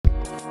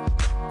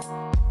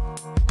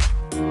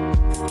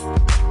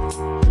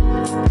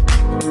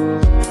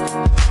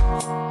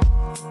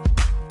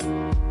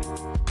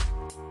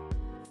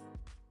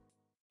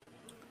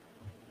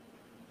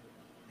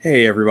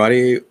Hey,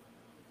 everybody.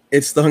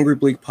 It's the Hungry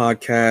Bleak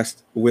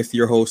podcast with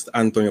your host,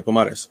 Antonio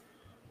Pomares.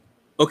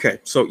 Okay,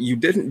 so you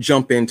didn't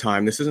jump in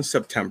time. This isn't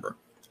September.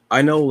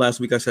 I know last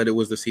week I said it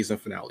was the season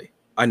finale.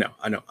 I know.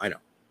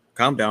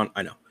 Calm down.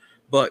 I know.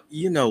 But,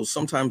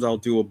 sometimes I'll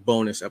do a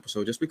bonus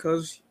episode just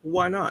because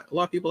why not? A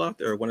lot of people out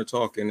there want to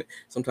talk, and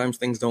sometimes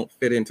things don't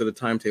fit into the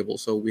timetable,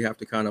 so we have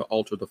to kind of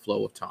alter the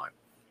flow of time.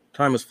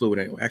 Time is fluid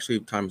anyway.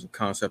 Actually, time is a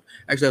concept.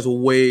 Actually, that's a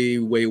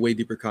way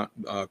deeper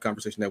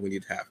conversation that we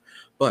need to have.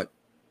 But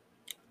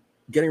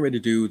getting ready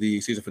to do the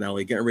season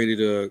finale, getting ready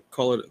to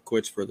call it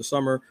quits for the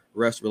summer,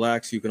 rest,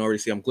 relax. You can already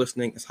see I'm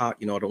glistening. It's hot.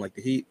 I don't like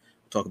the heat.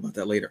 We'll talk about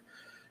that later.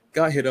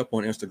 Got hit up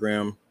on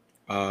Instagram.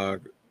 Was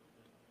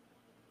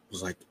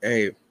like,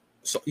 hey,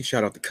 so you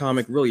shout out the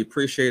comic. Really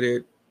appreciate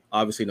it.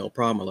 Obviously, no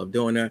problem. I love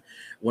doing that.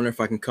 Wonder if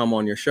I can come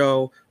on your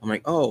show. I'm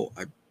like, oh,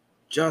 I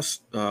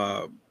just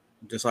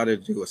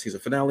decided to do a season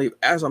finale.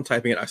 As I'm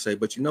typing it, I say,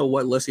 but you know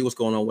what? Let's see what's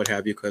going on, what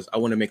have you, because I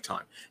want to make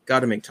time. Got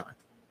to make time.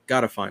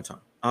 Got to find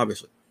time,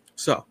 obviously.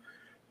 So,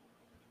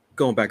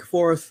 going back and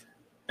forth,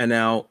 and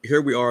now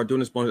here we are doing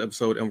this bonus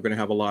episode, and we're going to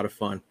have a lot of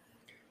fun.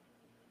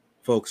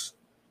 Folks,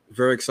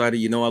 very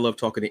excited. I love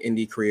talking to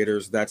indie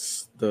creators.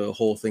 That's the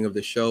whole thing of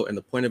this show and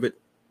the point of it.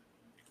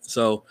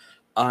 So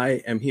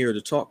I am here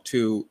to talk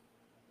to,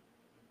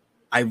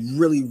 I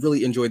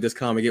really enjoyed this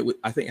comic.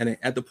 I think, and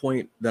at the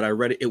point that I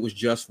read it, it was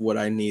just what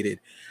I needed.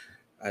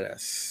 A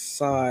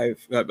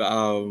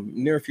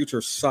near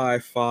future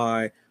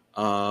sci-fi,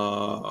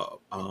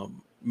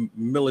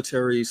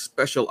 military,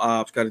 special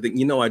ops kind of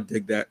thing. I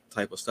dig that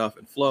type of stuff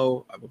and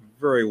flow. I have a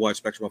very wide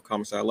spectrum of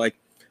comics I like.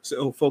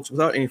 So, folks,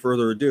 without any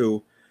further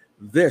ado,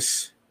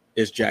 this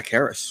is Jack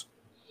Harris.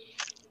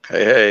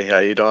 Hey, how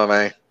you doing,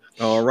 man?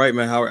 All right,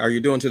 man. How are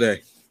you doing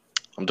today?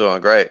 I'm doing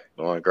great.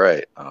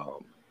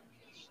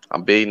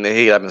 I'm beating the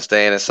heat. I've been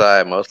staying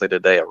inside mostly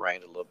today. It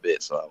rained a little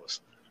bit, so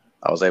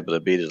I was able to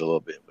beat it a little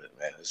bit. But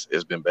man,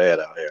 it's been bad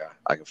out here.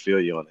 I can feel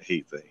you on the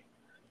heat thing.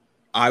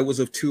 I was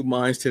of two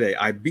minds today.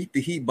 I beat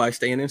the heat by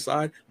staying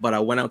inside, but I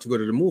went out to go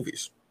to the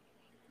movies.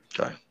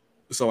 Okay.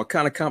 So I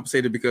kind of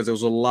compensated because there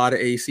was a lot of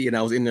AC, and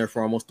I was in there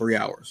for almost 3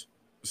 hours.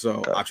 So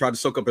okay. I tried to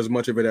soak up as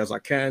much of it as I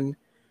can,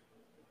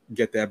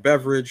 get that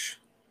beverage,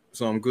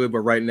 so I'm good.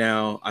 But right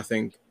now, I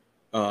think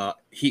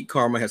heat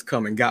karma has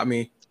come and got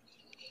me,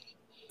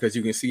 because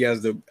you can see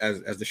as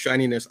the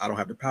shininess, I don't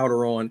have the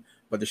powder on,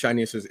 but the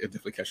shininess is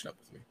definitely catching up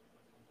with me.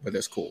 But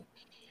that's cool.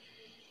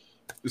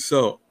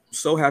 So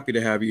happy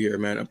to have you here,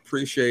 man.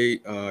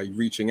 Appreciate you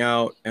reaching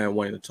out and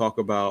wanting to talk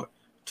about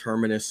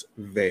Terminus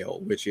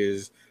Veil, which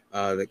is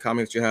the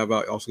comics you have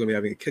out. Also going to be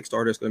having a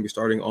Kickstarter. It's going to be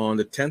starting on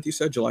the 10th, you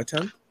said? July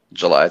 10th?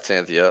 July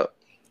 10th, yep.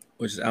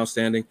 Which is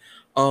outstanding.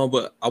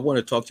 But I want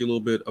to talk to you a little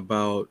bit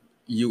about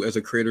you as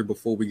a creator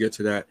before we get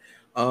to that.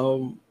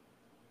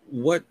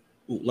 What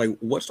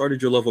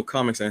started your love of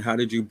comics, and how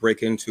did you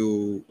break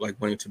into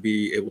wanting to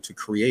be able to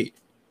create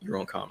your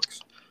own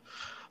comics?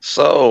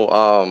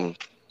 So,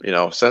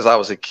 since I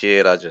was a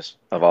kid,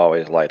 I've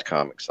always liked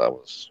comics. I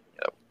was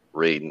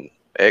reading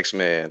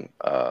X-Men,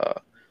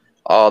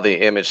 all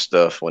the Image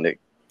stuff when it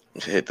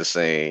hit the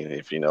scene.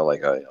 If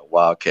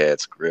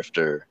Wildcats,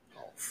 Grifter,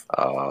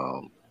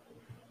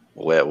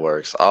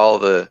 Wetworks, all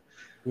the,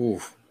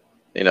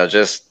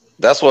 just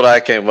that's what I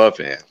came up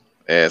in.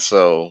 And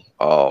so,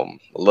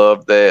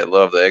 loved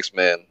the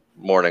X-Men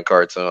morning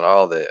cartoon,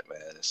 all that,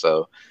 man.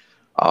 So,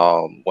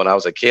 when I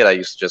was a kid, I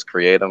used to just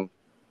create them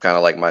kind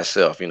of like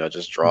myself,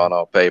 just drawing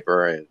on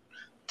paper and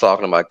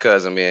talking to my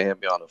cousin, me and him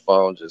be on the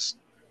phone, just,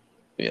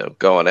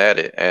 going at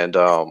it. And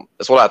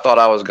that's what I thought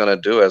I was going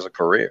to do as a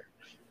career.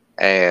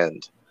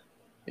 And,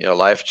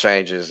 life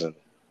changes and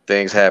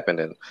things happen,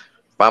 and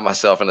find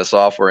myself in a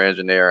software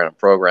engineer and a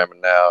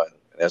programming now. And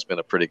that's been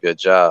a pretty good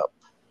job.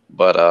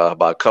 But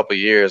about a couple of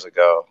years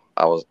ago,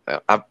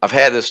 I've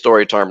had this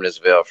story, Terminus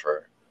Veil,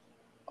 for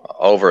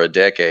over a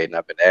decade, and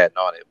I've been adding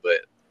on it.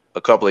 But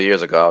a couple of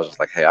years ago, I was just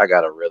like, hey, I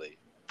got to really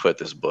put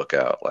this book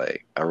out.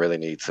 Like, I really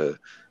need to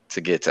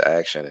get to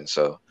action. And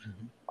so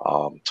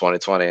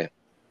 2020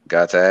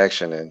 got to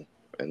action, and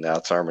now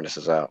Terminus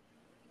is out.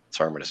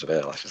 Terminus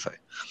Veil, I should say.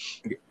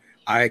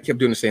 I kept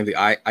doing the same thing.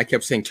 I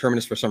kept saying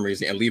Terminus for some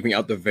reason and leaving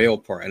out the veil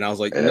part. And I was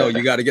like, no,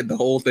 you got to get the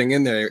whole thing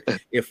in there.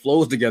 It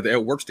flows together.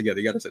 It works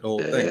together. You got to say the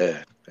whole thing.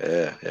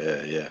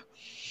 Yeah.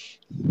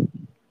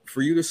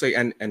 For you to say,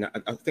 and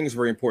I think it's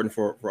very important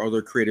for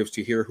other creatives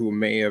to hear who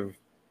may have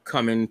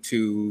come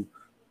into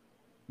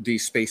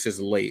these spaces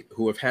late,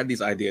 who have had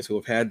these ideas, who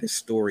have had this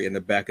story in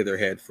the back of their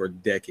head for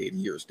decades,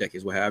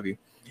 what have you.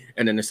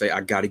 And then to say,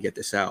 I got to get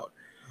this out.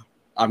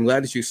 I'm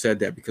glad that you said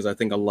that, because I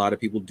think a lot of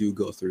people do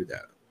go through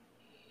that.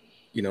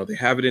 They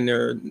have it in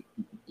their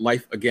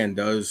life, again,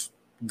 does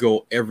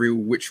go every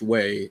which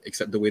way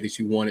except the way that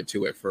you want it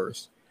to at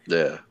first.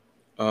 Yeah.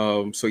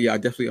 So yeah, I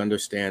definitely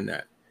understand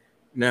that.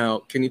 Now,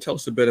 can you tell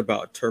us a bit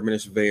about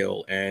Terminus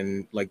Veil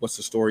and what's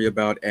the story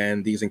about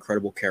and these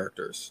incredible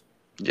characters?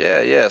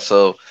 Yeah.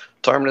 So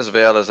Terminus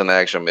Veil is an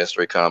action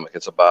mystery comic.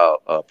 It's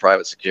about a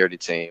private security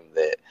team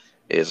that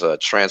is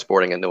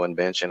transporting a new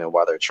invention, and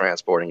while they're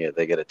transporting it,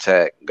 they get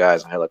attacked.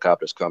 Guys in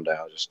helicopters come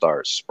down and just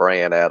start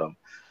spraying at them.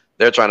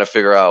 They're trying to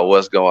figure out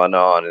what's going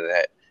on, and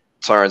that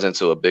turns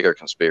into a bigger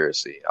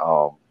conspiracy.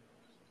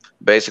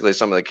 Basically,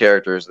 some of the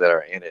characters that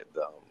are in it,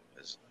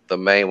 the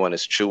main one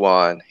is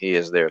Chuan. He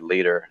is their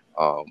leader.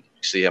 You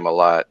see him a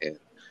lot in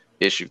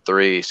issue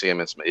 3. You see him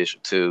in some issue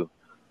 2.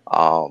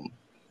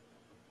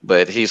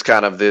 But he's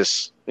kind of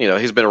this,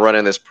 he's been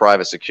running this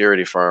private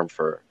security firm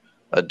for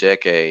a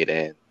decade,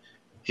 and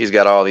he's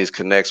got all these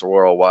connects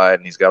worldwide,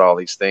 and he's got all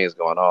these things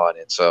going on.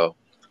 And so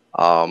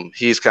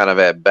he's kind of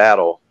at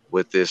battle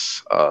with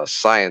this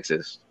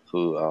scientist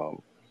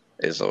who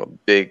is a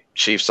big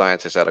chief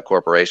scientist at a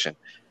corporation.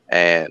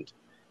 And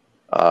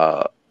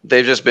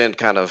they've just been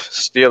kind of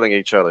stealing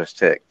each other's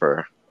tech,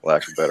 for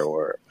lack of a better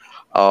word.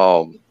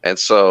 And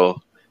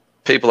so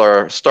people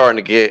are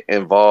starting to get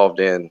involved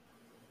in,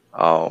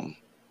 all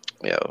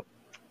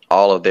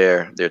of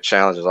their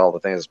challenges, all the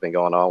things that's been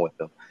going on with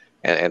them.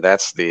 And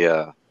that's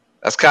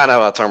kind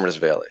of how Terminus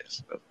Veil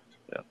is.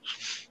 Yeah.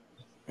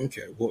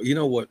 Okay. Well, you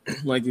know what?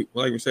 Like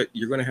we said,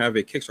 you're going to have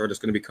a Kickstarter that's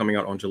going to be coming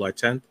out on July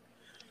 10th.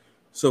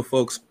 So,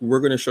 folks, we're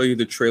going to show you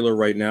the trailer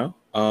right now.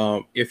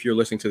 If you're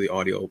listening to the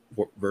audio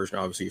version,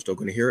 obviously, you're still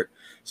going to hear it.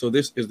 So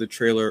this is the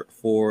trailer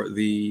for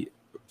the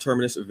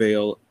Terminus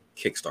Veil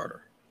Kickstarter.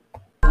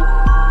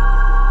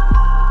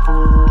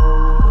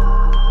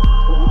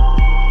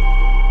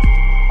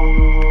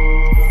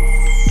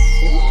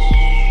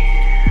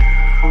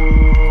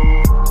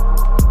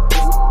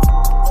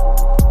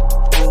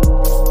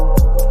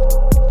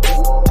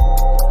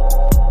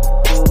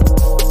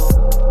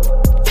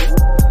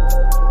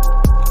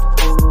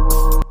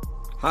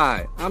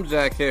 Hi, I'm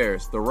Jack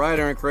Harris, the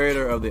writer and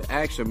creator of the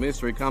action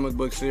mystery comic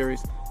book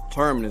series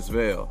Terminus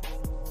Veil.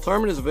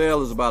 Terminus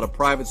Veil is about a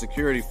private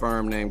security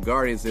firm named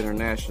Guardians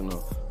International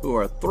who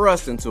are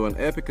thrust into an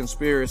epic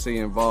conspiracy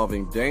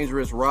involving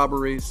dangerous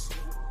robberies,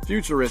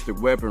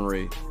 futuristic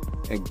weaponry,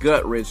 and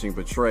gut-wrenching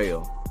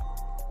betrayal.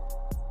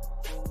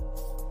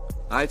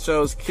 I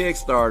chose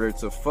Kickstarter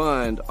to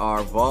fund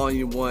our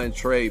Volume 1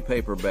 trade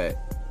paperback.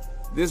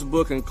 This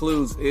book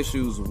includes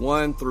issues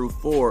 1 through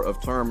 4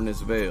 of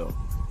Terminus Veil.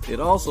 It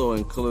also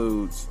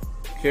includes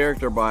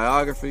character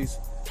biographies,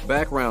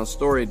 background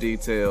story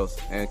details,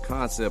 and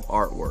concept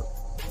artwork.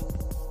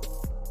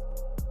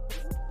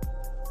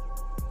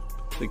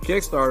 The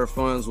Kickstarter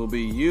funds will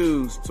be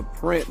used to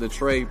print the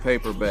trade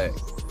paperback.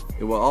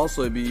 It will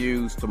also be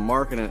used to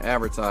market and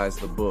advertise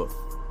the book.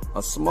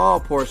 A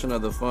small portion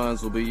of the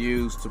funds will be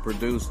used to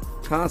produce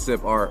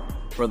concept art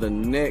for the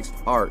next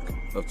arc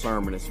of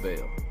Terminus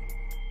Veil.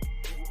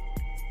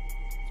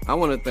 I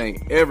want to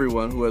thank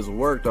everyone who has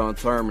worked on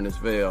Terminus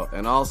Veil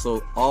and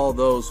also all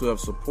those who have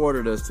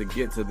supported us to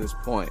get to this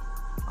point.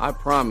 I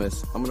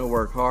promise I'm going to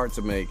work hard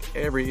to make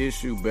every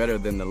issue better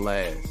than the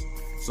last.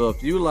 So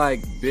if you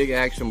like big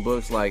action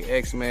books like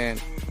X-Men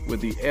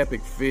with the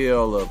epic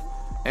feel of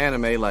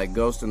anime like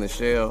Ghost in the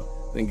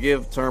Shell, then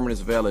give Terminus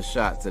Veil a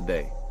shot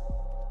today.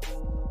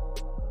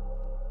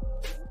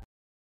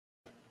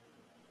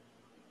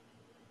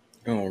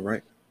 All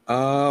right.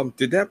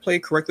 Did that play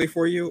correctly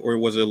for you, or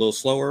was it a little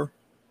slower?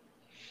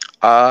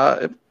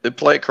 It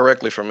played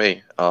correctly for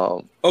me.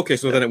 Okay,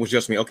 so then it was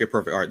just me. Okay,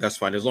 perfect. All right, that's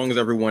fine. As long as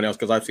everyone else,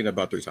 because I've seen it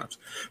about 3 times.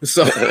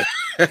 So, so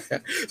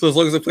as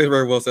long as it plays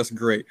very well, that's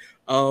great.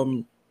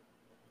 I'm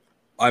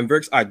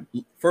very.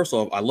 First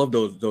off, I love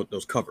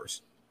those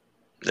covers.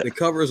 Yeah. The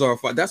covers are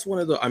fun. That's one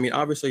of the. I mean,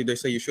 obviously they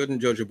say you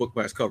shouldn't judge a book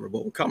by its cover,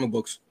 but with comic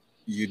books,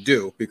 you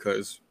do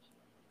because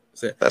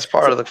that's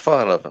part of the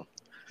fun of them.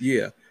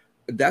 Yeah,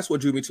 that's what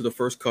drew me to the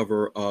first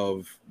cover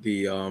of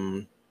the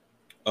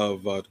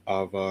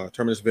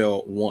Terminus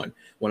Veil 1.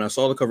 When I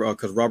saw the cover,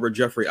 because Robert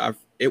Jeffrey,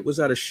 it was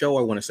at a show,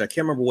 I want to say, I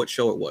can't remember what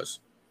show it was.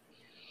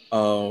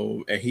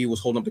 And he was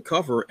holding up the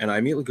cover, and I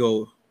immediately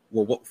go,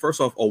 well, first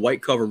off, a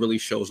white cover really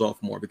shows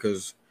off more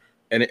because,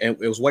 and it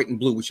was white and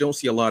blue, which you don't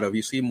see a lot of.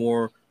 You see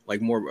more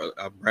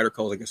brighter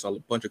colors, I guess, a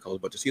bunch of colors,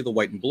 but to see the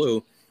white and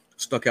blue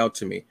stuck out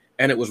to me.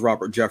 And it was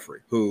Robert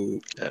Jeffrey,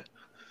 who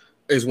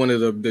is one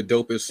of the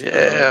dopest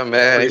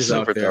man, he's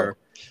out super there. dope.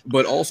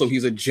 But also,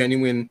 he's a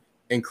genuine,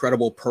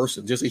 incredible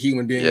person, just a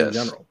human being in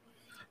general.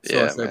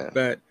 So I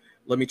said,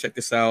 let me check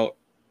this out.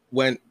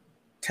 Went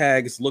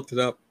tags, looked it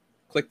up,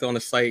 clicked on the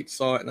site,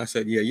 saw it, and I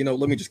said,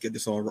 let me just get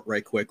this on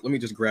right quick. Let me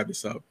just grab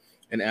this up,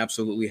 and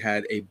absolutely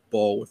had a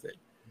ball with it.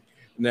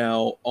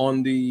 Now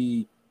on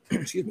the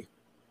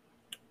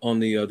on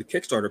the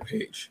Kickstarter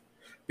page,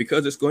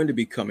 because it's going to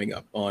be coming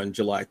up on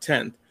July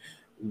 10th,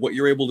 what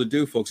you're able to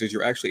do, folks, is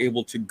you're actually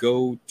able to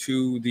go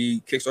to the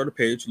Kickstarter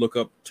page, look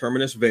up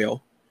Terminus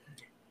Veil.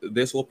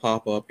 This will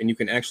pop up, and you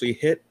can actually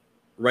hit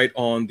right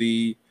on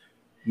the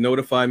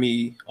notify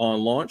me on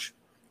launch.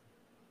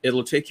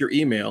 It'll take your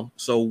email.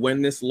 So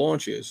when this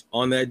launches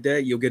on that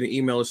day, you'll get an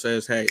email that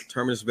says, hey,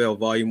 Terminus Veil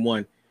Volume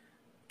 1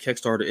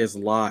 Kickstarter is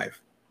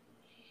live.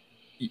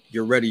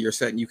 You're ready, you're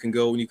set, and you can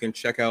go and you can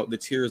check out the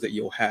tiers that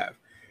you'll have.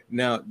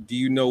 Now, do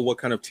you know what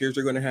kind of tiers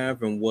you're going to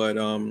have and what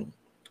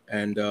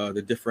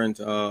the different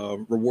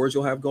rewards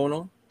you'll have going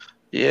on?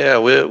 Yeah,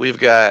 we've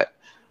got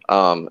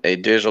a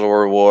digital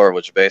reward,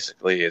 which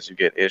basically is you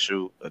get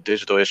a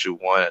digital issue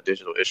 1, a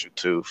digital issue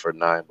 2 for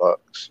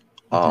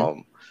 $9.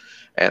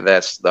 And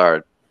that's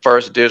our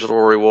first digital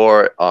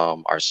reward.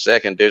 Our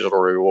second digital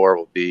reward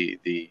will be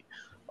the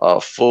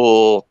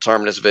full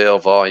Terminus Veil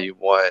Volume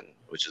 1,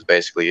 which is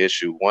basically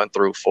issue 1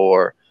 through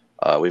 4.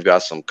 We've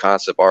got some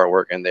concept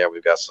artwork in there.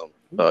 We've got some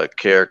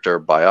character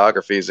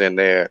biographies in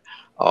there,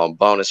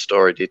 bonus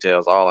story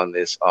details, all in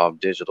this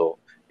digital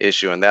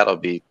issue, and that'll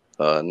be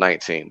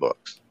 19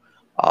 books.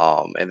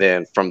 And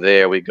then from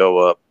there, we go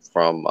up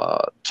from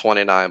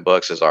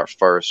 $29 is our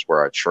first, where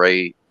our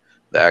trade,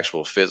 the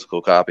actual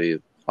physical copy.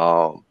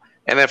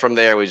 And then from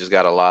there, we just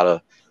got a lot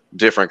of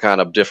different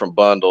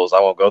bundles. I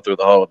won't go through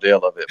the whole deal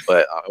of it,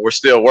 but we're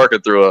still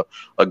working through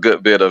a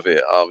good bit of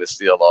it. It's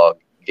still all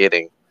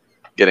getting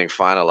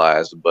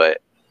finalized,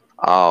 but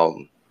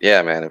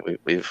yeah, man,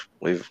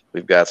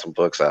 we've got some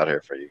books out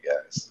here for you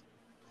guys.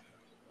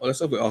 Well, that's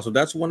definitely awesome.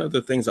 That's one of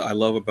the things that I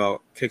love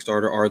about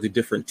Kickstarter are the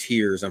different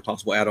tiers and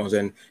possible add-ons.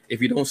 And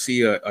if you don't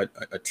see a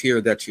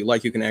tier that you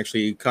like, you can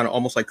actually kind of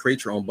almost like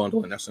create your own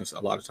bundle in essence. A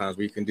lot of times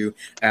where you can do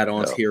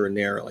add-ons here and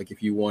there. Like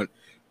if you want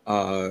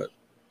to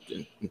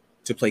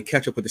play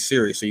catch up with the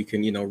series, so you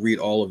can read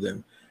all of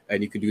them,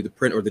 and you can do the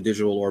print or the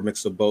digital or a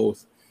mix of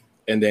both.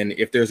 And then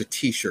if there's a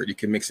T-shirt, you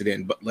can mix it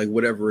in. But like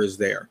whatever is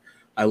there,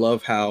 I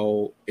love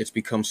how it's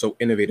become so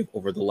innovative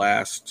over the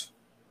last.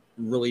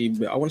 Really,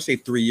 I want to say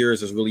 3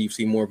 years is really you've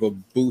seen more of a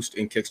boost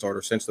in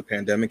Kickstarter since the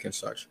pandemic and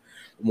such,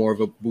 more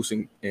of a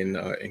boosting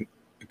in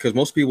because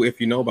most people,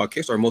 if you know about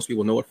Kickstarter, most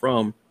people know it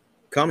from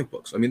comic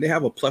books. I mean, they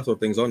have a plethora of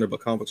things on there, but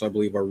comic books, I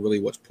believe, are really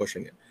what's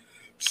pushing it.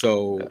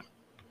 So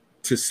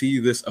to see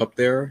this up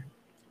there,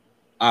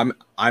 I'm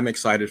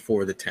excited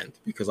for the 10th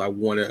because I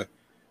want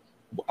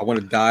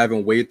to dive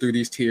and wade through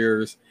these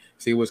tiers,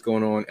 see what's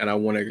going on, and I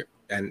want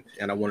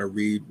to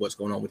read what's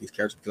going on with these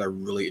characters because I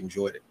really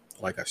enjoyed it.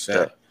 Like I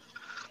said.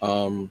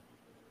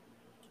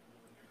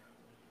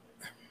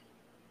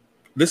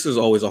 This is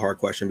always a hard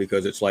question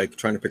because it's like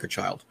trying to pick a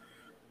child.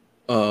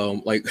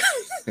 Like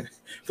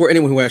for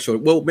anyone who has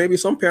children, well, maybe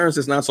some parents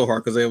it's not so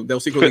hard because they'll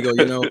secretly go,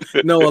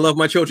 no, I love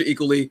my children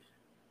equally.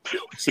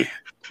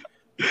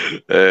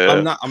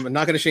 I'm not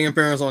going to shame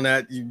parents on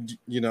that. I'm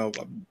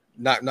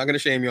not going to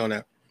shame you on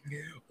that.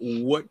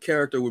 What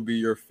character would be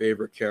your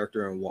favorite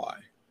character and why?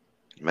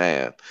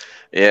 Man,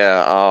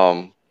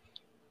 yeah.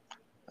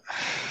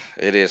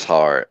 It is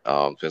hard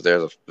because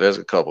there's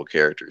a couple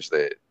characters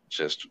that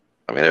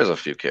there's a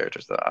few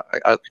characters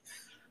that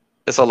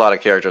it's a lot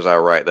of characters I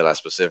write that I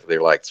specifically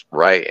like to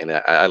write, and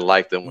I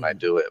like them when I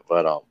do it.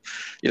 But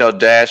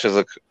Dash is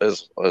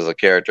a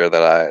character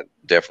that I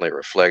definitely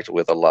reflect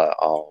with a lot.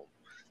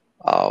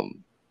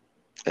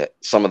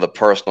 Some of the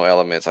personal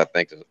elements I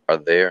think are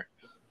there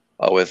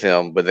with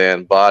him, but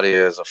then Body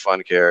is a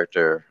fun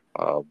character.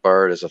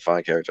 Bird is a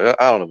fun character.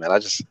 I don't know, man.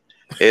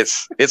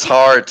 It's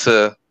hard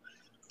to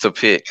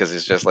pick because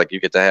it's just like you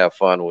get to have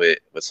fun with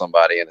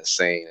somebody in a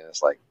scene, and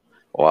it's like,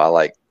 well,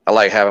 I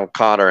like having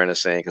Connor in a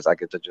scene because I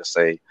get to just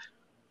say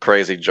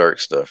crazy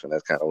jerk stuff, and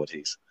that's kind of what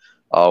he's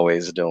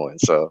always doing.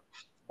 So,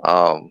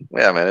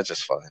 yeah, man, it's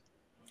just fun.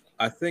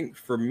 I think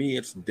for me,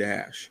 it's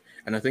Dash,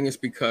 and I think it's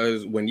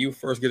because when you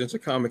first get into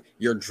comic,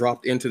 you're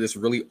dropped into this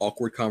really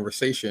awkward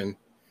conversation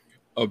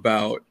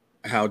about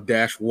how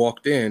Dash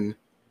walked in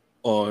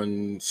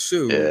on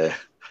Sue in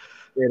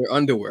her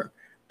underwear.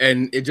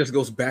 And it just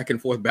goes back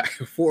and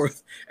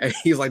forth. And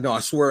he's like, no, I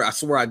swear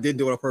I did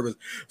do it on purpose.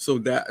 So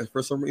that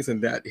for some reason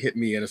that hit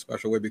me in a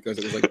special way because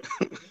it was like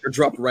you're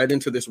dropped right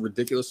into this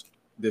ridiculous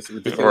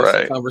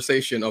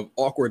conversation of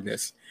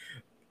awkwardness.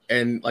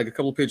 And like a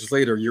couple of pages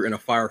later, you're in a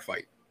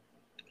firefight.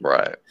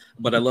 Right.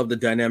 But I love the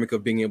dynamic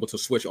of being able to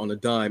switch on a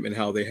dime and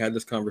how they had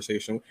this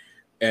conversation.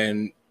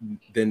 And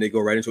then they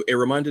go right into it. It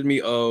reminded me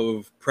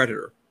of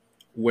Predator.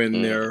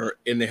 When they're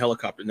in the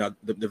helicopter, now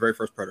the very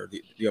first Predator,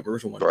 the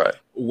original one, right?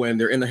 When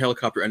they're in the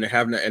helicopter and they're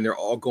having and they're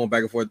all going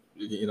back and forth,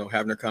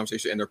 having their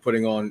conversation, and they're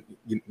putting on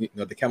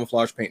the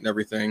camouflage paint and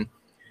everything,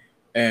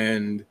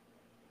 and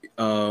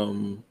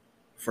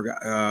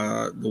forgot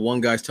the one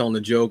guy's telling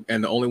the joke,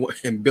 and the only one,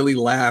 and Billy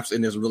laughs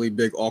in this really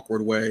big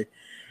awkward way.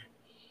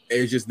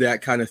 It's just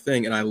that kind of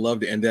thing, and I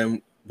loved it. And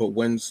then, but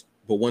once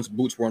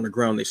boots were on the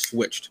ground, they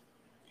switched.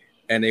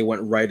 And they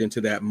went right into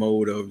that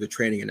mode of the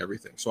training and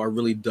everything. So I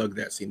really dug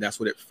that scene. That's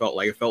what it felt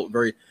like. It felt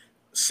very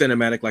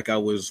cinematic, like I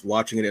was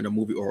watching it in a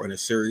movie or in a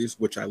series,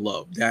 which I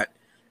love. That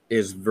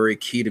is very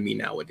key to me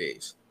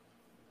nowadays.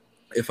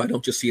 If I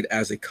don't just see it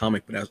as a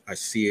comic, but I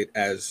see it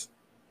as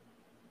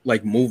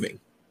like moving,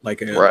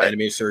 like an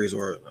animated series.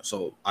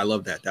 So I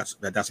love that. That's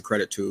a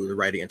credit to the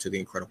writing and to the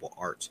incredible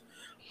art.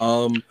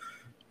 How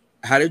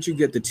did you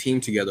get the team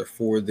together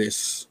for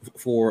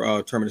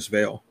Terminus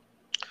Veil?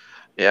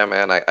 Yeah,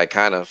 man, I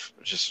kind of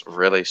just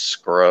really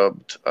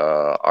scrubbed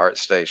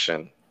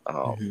ArtStation.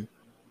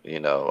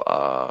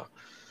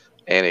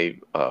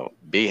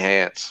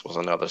 Behance was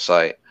another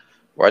site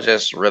where I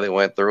just really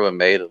went through and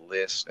made a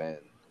list and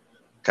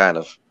kind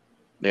of,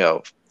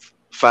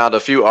 found a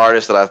few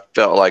artists that I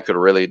felt like could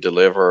really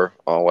deliver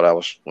on what I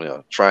was,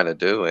 trying to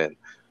do. And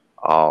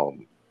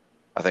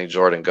I think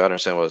Jordan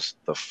Gunnarsson was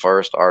the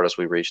first artist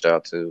we reached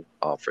out to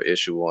for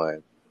issue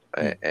 1,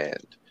 and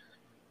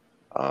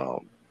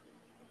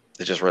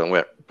it just really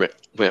went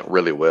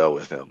really well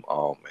with him.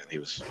 And he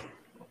was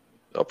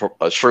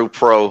a true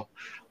pro.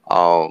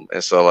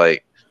 And so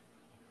like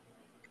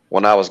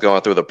when I was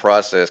going through the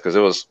process, because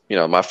it was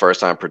my first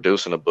time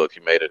producing a book,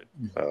 he made it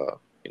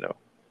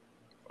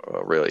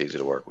real easy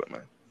to work with,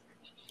 man.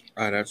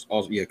 All right, that's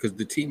also because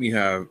the team you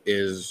have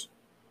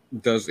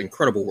does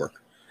incredible work.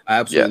 I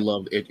absolutely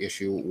loved it,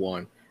 issue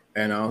 1,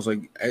 and I was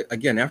like,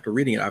 again, after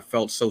reading it, I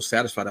felt so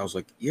satisfied. I was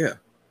like, yeah,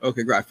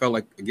 okay, great. I felt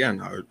like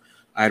again,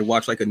 I had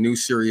watched like a new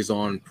series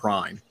on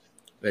Prime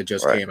that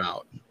just came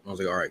out. I was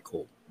like, all right,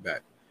 cool,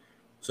 bet.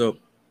 So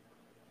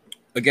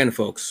again,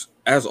 folks,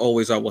 as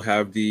always, I will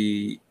have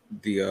the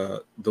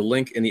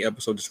link in the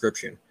episode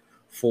description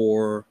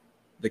for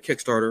the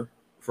Kickstarter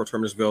for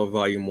Terminus Veil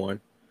Volume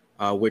 1,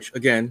 which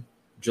again,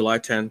 July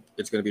 10th,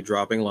 it's going to be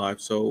dropping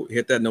live. So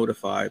hit that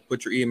notify,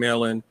 put your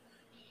email in,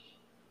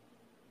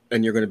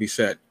 and you're going to be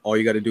set. All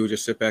you got to do is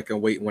just sit back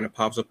and wait when it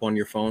pops up on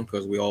your phone,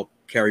 because we all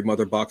carry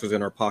mother boxes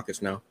in our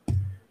pockets now.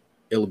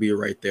 It'll be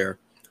right there.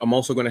 I'm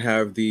also going to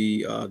have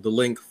the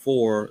link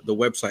for the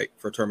website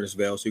for Terminus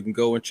Veil, so you can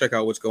go and check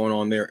out what's going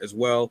on there as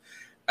well.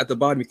 At the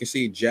bottom, you can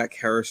see Jack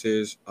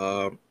Harris's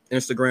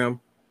Instagram.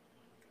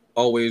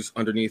 Always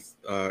underneath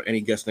any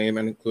guest name,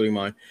 and including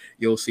mine,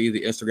 you'll see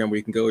the Instagram where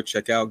you can go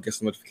check out, get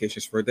some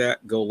notifications for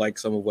that, go like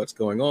some of what's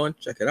going on,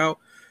 check it out,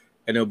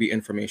 and there'll be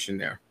information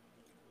there.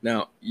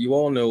 Now, you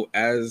all know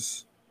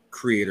as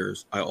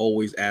creators, I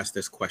always ask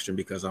this question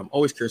because I'm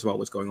always curious about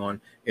what's going on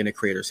in a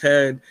creator's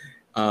head,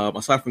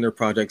 aside from their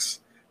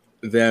projects,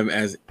 them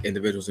as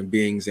individuals and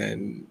beings,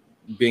 and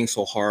being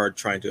so hard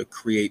trying to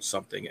create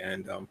something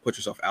and put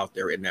yourself out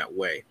there in that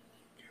way.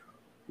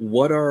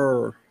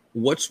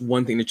 What's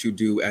one thing that you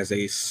do as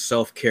a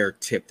self-care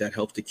tip that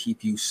helps to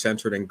keep you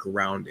centered and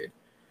grounded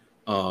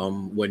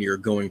when you're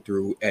going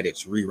through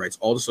edits, rewrites,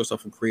 all this sort of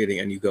stuff from creating,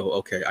 and you go,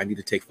 okay, I need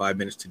to take 5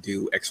 minutes to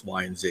do X,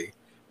 Y, and Z?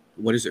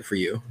 What is it for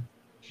you?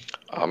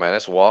 Oh man,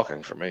 it's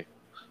walking for me.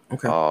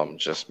 Okay.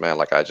 Just man,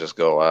 like I just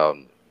go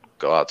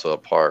out to a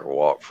park,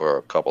 walk for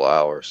a couple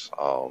hours,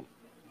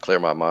 clear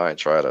my mind,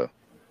 try to,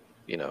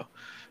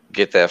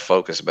 get that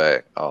focus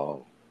back.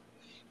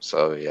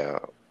 So yeah,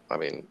 I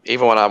mean,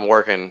 even when I'm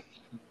working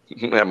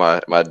at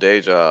my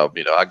day job,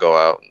 I go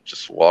out and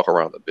just walk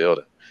around the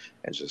building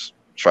and just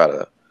try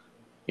to,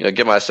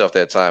 give myself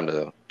that time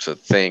to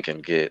think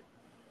and get,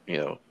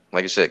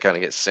 like you said, kind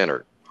of get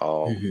centered.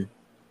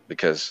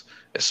 Because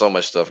there's so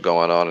much stuff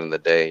going on in the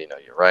day.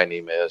 You're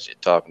writing emails, you're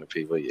talking to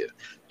people, you're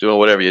doing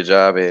whatever your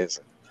job is.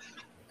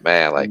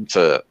 Man, like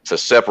to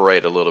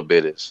separate a little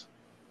bit is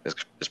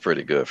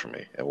pretty good for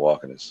me. And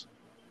walking is,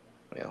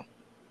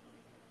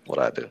 what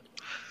I do.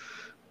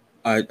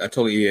 I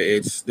totally,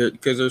 it's there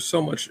because there's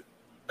so much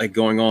like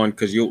going on,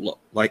 because you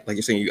like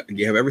you're saying,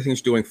 you have everything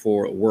you're doing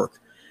for work,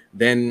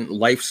 then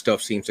life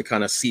stuff seems to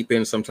kind of seep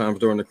in sometimes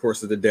during the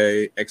course of the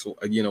day,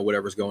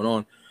 whatever's going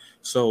on.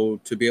 So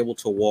to be able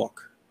to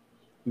walk,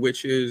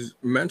 which is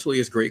mentally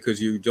is great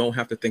because you don't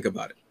have to think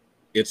about it.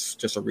 It's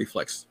just a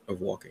reflex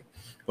of walking,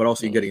 but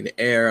also you're getting the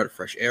air, the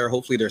fresh air.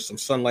 Hopefully there's some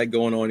sunlight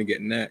going on. You're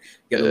getting that,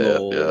 getting a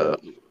little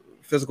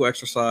physical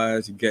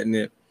exercise. You're getting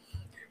it.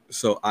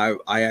 So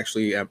I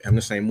actually am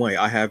the same way.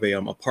 I have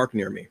a park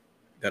near me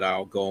that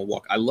I'll go and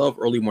walk. I love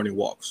early morning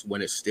walks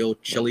when it's still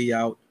chilly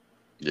out.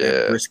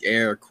 Yeah, brisk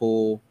air,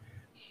 cool.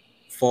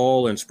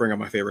 Fall and spring are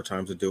my favorite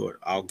times to do it.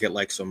 I'll get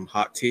like some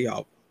hot tea.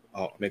 I'll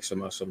make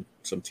some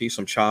tea,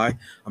 some chai.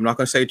 I'm not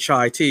gonna say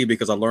chai tea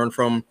because I learned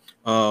from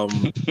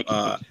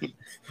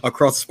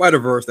Across the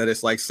Spider-Verse that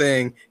it's like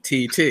saying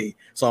TT.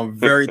 So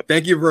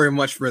thank you very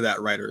much for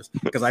that, writers,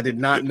 because I did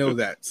not know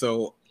that.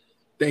 So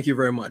thank you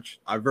very much.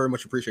 I very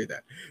much appreciate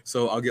that.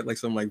 So I'll get like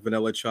some like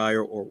vanilla chai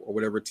or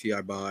whatever tea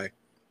I buy,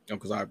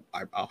 because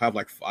I'll have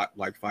like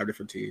five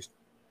different teas,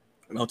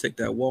 and I'll take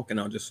that walk and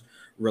I'll just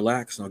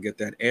relax and I'll get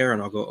that air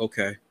and I'll go,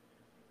 okay,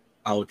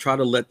 I'll try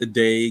to let the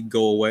day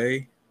go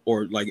away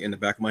or like in the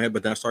back of my head,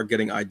 but then I start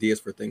getting ideas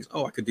for things.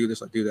 Oh, I could do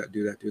this. I do that,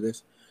 do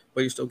this,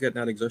 but you're still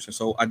getting that exertion.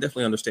 So I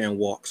definitely understand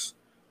walks.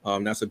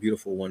 That's a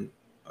beautiful one.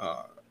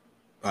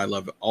 I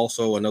love it.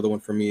 Also, another one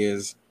for me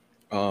is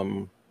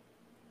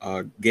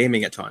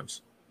gaming at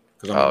times,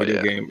 because I'm a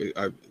video game.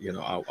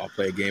 I'll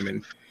play a game,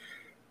 and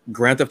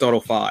Grand Theft Auto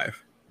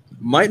 5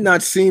 might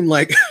not seem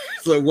like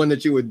the one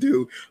that you would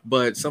do,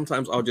 but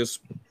sometimes I'll just,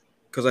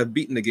 because I've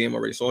beaten the game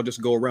already, so I'll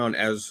just go around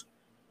as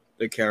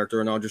the character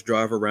and I'll just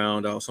drive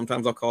around.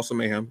 Sometimes I'll cause some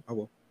mayhem.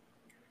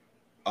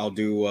 I'll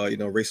do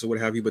races, what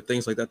have you, but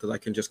things like that I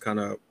can just kind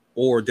of,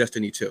 or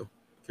Destiny 2,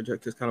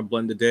 just kind of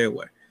blend the day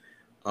away.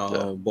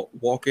 But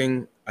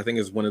walking, I think,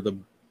 is one of the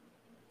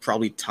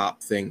probably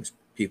top things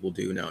people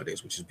do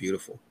nowadays, which is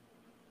beautiful.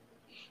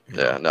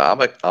 Yeah, no,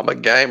 I'm a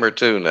gamer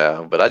too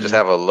now, but I just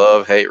have a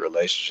love-hate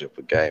relationship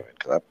with gaming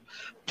because I'm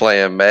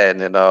playing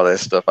Madden and all that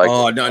stuff.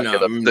 I'll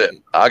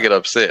get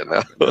upset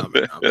now.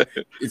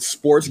 It's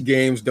sports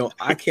games.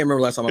 I can't remember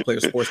last time I played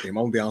a sports game.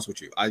 I'm gonna be honest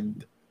with you.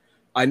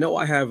 I know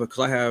I have, because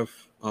I have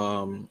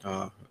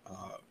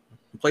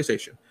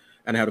PlayStation,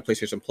 and I had a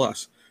PlayStation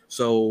Plus.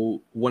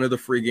 So one of the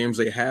free games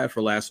they had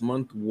for last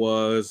month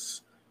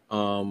was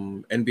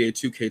NBA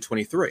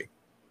 2K23.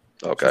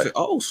 Okay. So I said,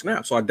 "Oh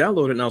snap!" So I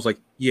downloaded it and I was like,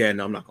 "Yeah,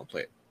 no, I'm not gonna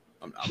play it.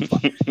 I'm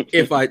fine."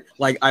 If I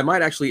like, I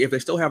might actually, if they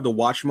still have the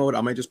watch mode,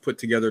 I might just put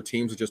together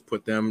teams and just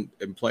put them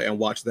and play and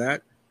watch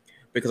that,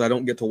 because I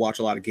don't get to watch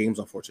a lot of games,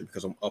 unfortunately,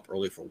 because I'm up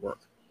early for work.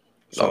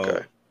 So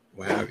Okay.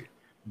 what have you?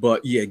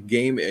 But yeah,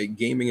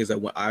 gaming is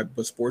that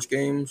but sports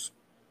games,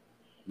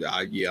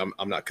 I'm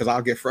not, because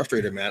I'll get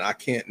frustrated, man. I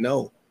can't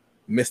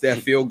miss that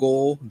field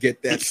goal,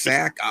 get that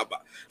sack,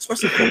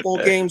 especially football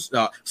games.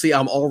 See,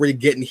 I'm already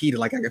getting heated.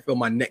 Like I can feel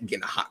my neck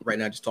getting hot right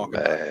now just talking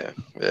about it.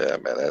 Yeah,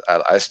 man.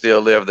 I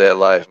still live that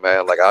life,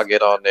 man. Like I'll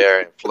get on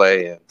there and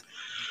play, and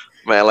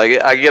man,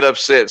 like I get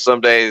upset some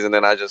days, and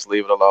then I just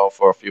leave it alone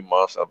for a few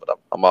months. But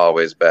I'm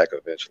always back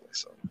eventually.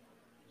 So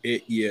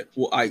Yeah.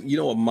 Well,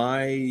 what,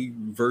 my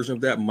version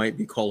of that might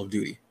be Call of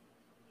Duty.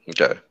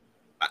 okay.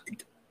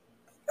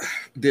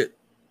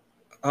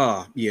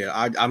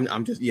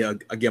 I'm just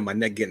again, my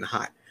neck getting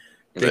hot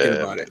thinking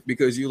about it,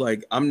 because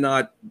I'm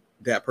not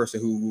that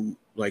person who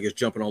like is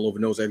jumping all over,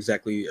 knows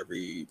exactly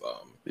every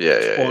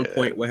spawn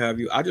point, what have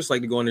you. I just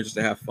like to go in there just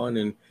to have fun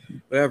and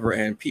whatever.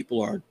 And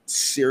people are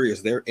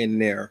serious; they're in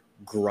there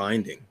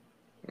grinding,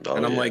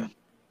 and I'm like,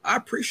 I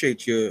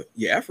appreciate your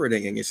effort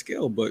and your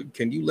skill, but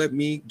can you let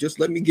me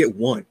get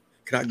one?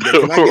 Can I get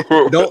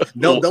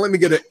don't let me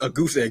get a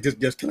goose egg.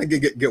 Just can I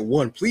get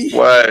one, please?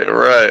 Right.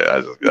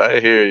 I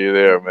hear you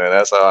there, man.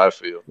 That's how I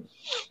feel.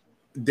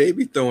 They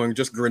be throwing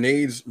just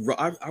grenades.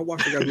 I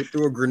watched a guy who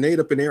threw a grenade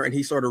up in there and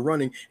he started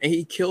running and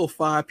he killed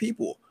 5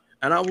 people.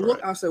 And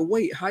I said,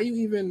 wait, how you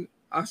even?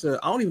 I said,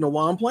 I don't even know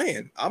why I'm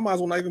playing. I might as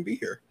well not even be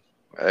here.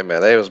 Hey,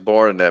 man, they was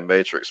born in that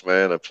Matrix,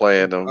 man, and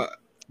playing them.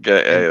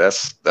 Hey,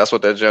 that's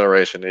what that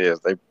generation is.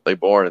 They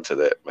born into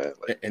that, man.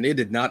 Like, and they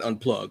did not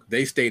unplug.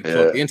 They stayed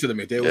plugged into the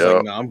Matrix. They was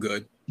like, no, I'm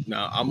good.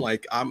 No, I'm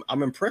like,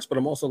 I'm impressed, but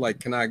I'm also like,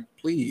 can I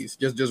please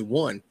just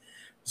one?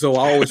 So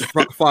I always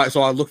fight.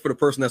 So I look for the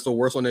person that's the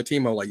worst on their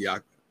team. I'm like, yeah,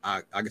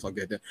 I guess I'll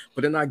get that.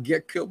 But then I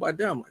get killed by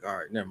them. I'm like, all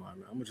right, never mind,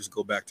 man. I'm gonna just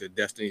go back to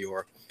Destiny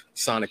or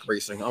Sonic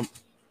Racing. I'm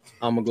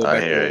gonna go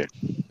back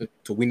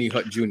to Weenie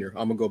Hut Jr.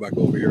 I'm gonna go back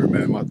over here,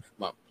 man.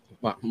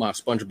 My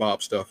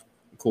SpongeBob stuff.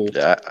 Cool.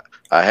 Yeah,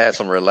 I had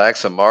some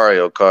relaxing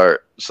Mario Kart.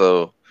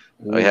 So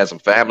we had some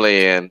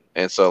family in,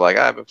 and so like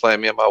I've been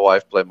playing. Me and my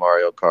wife play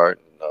Mario Kart.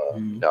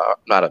 And, I'm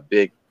not a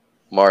big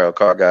Mario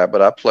Kart guy,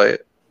 but I play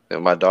it,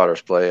 and my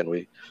daughters play, and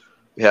we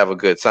have a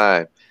good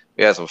time.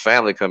 We had some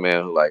family come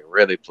in who like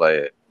really play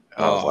it.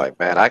 I was like,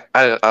 man, I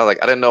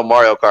didn't know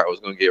Mario Kart was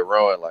gonna get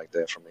ruined like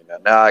that for me.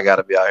 Now I got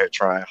to be out here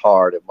trying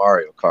hard at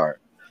Mario Kart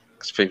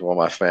because people in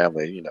my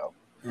family,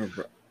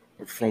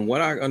 From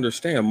what I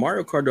understand,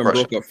 Mario Kart done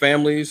broke up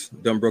families,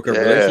 done broke up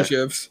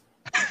relationships.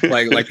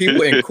 like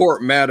people in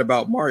court mad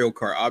about Mario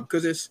Kart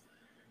because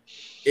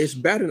it's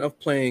bad enough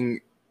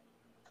playing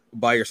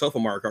by yourself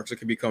on Mario Kart because it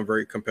can become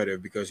very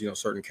competitive because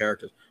certain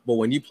characters. But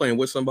when you playing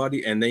with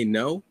somebody and they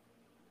know,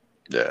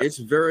 it's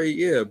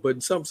very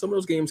But some of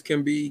those games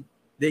can be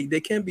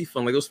they can be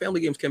fun. Like those family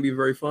games can be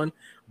very fun,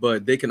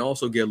 but they can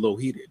also get a little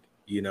heated.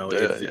 Man.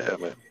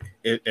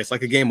 It's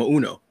like a game of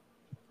Uno.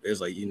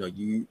 It's like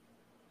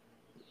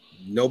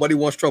nobody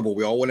wants trouble.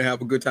 We all want to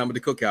have a good time at the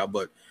cookout,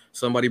 but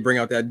somebody bring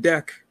out that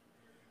deck.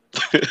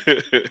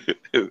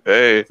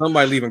 Hey,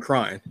 somebody leaving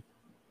crying.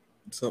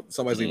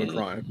 Somebody's leaving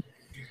crying.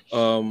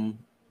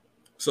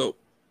 So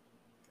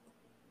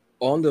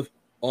on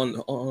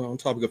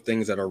topic of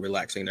things that are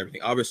relaxing and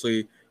everything,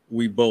 obviously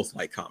we both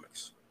like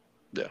comics.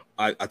 Yeah,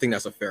 I think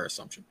that's a fair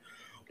assumption.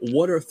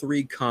 What are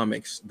 3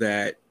 comics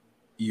that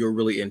you're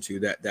really into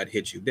that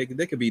hit you? They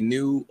could be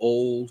new,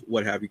 old,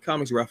 what have you,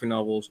 comics, graphic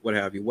novels, what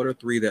have you. What are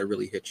 3 that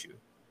really hit you?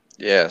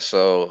 Yeah,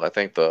 so I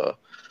think the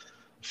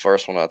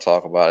first one I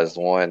talk about is the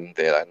one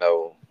that I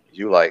know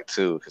you like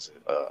too, because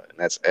and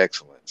that's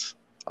Excellence.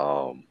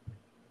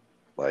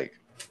 Like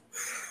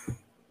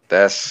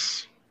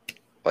that's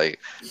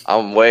like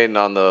I'm waiting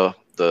on the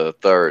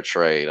 3rd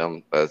trade.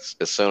 As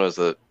soon as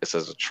it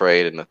says a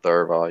trade in the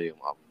 3rd volume,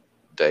 I'm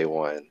day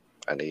one.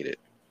 I need it.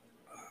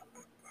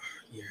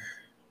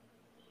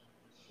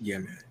 Yeah,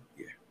 man.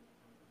 Yeah.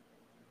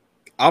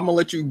 I'm gonna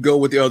let you go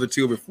with the other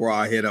 2 before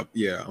I hit up.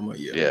 Yeah.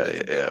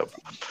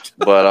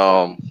 But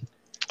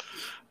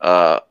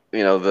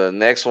the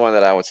next one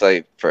that I would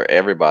say for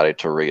everybody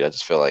to read, I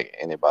just feel like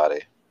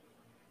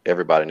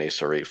everybody needs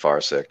to read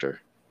Far Sector.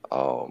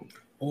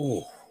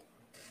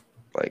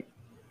 Like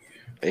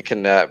it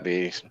cannot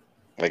be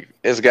like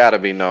it's got to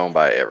be known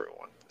by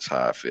everyone. That's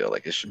how I feel.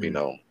 Like it should be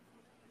known.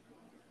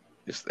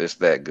 It's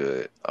that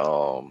good.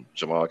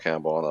 Jamal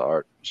Campbell on the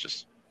art, it's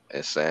just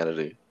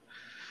insanity.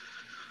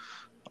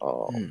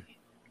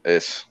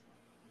 It's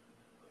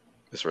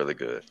really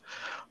good.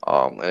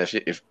 And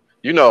if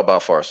you know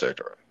about Far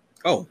Sector,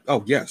 right?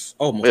 Oh yes.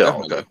 Oh, most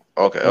definitely.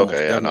 Okay.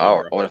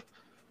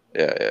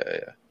 Yeah.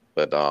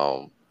 But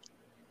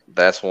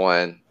that's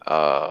one.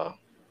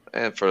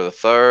 And for the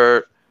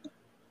 3rd,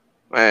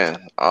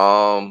 man,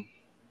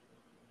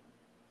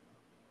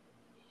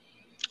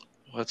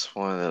 What's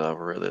one that I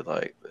really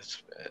like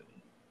that's been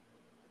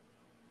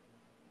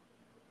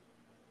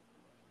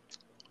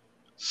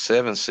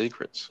Seven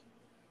Secrets.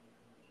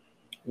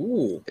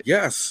 Ooh,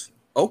 yes.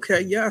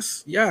 Okay,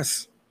 yes.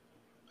 Yes.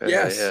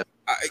 Yeah.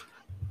 I,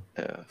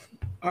 Yeah.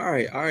 all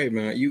right,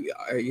 man.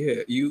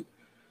 Yeah, you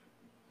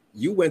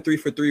went 3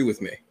 for 3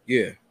 with me.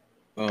 Yeah,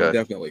 Okay.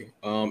 definitely.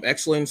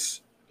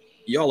 Excellence.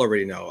 Y'all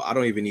already know. I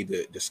don't even need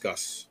to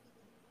discuss.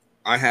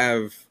 I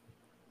have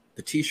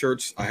the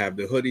T-shirts. I have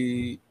the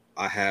hoodie.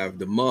 I have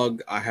the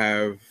mug. I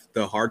have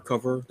the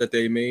hardcover that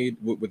they made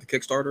with the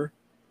Kickstarter.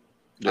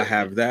 I Yeah.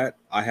 have that.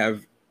 I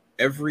have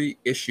every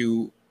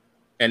issue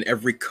and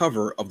every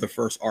cover of the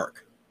first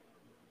arc.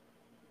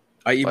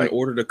 I even Like,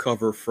 ordered a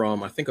cover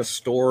from I think a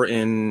store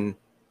in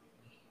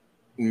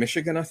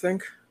Michigan. I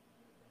think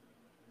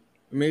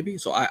maybe.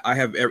 So I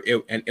have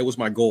and it was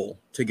my goal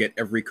to get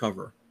every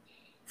cover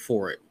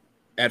for it.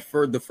 At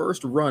first, the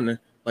first run,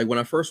 like when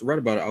I first read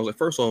about it, I was like,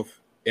 first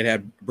off, it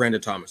had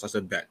Brandon Thomas. I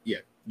said, bet, yeah,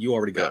 you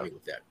already got yeah. me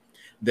with that.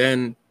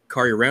 Then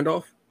Kari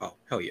Randolph, oh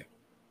hell yeah.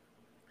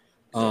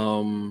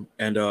 Yeah.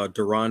 And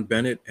Duran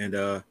Bennett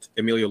and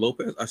Emilio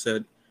Lopez. I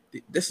said,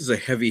 this is a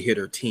heavy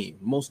hitter team,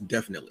 most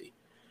definitely.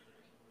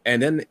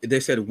 And then they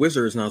said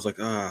Wizards, and I was like,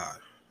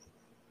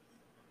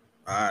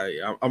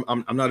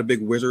 I'm not a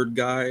big Wizard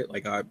guy.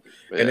 Like and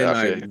Yeah. then I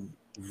I feel you.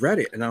 read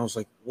it, and I was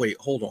like, wait,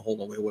 hold on,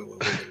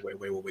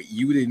 wait.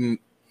 You didn't.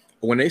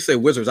 When they say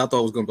Wizards, I thought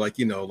it was going to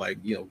be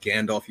like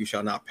Gandalf, you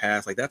shall not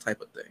pass, like that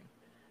type of thing.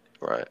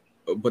 Right.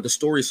 But the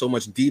story is so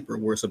much deeper,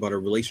 where it's about a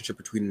relationship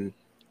between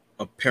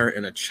a parent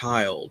and a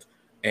child,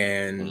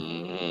 and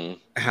Mm-hmm.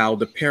 how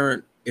the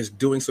parent is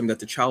doing something that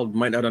the child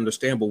might not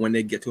understand, but when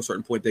they get to a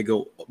certain point, they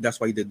go, "That's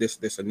why you did this,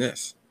 this, and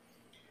this."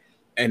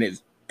 And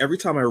it's every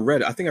time I read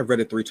it, I think I've read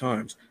it 3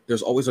 times.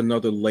 There's always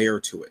another layer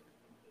to it.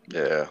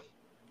 Yeah.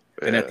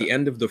 And at Yeah. the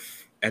end of the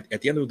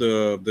end of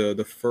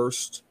the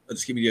first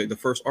the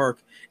first arc,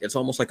 it's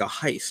almost like a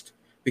heist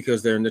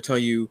because they're to tell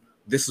you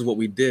this is what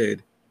we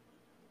did,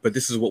 but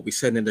this is what we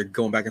said, and then they're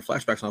going back in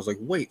flashbacks. And I was like,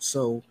 wait,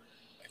 so,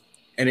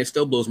 and it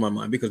still blows my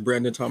mind because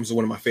Brandon Thomas is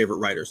one of my favorite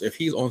writers. If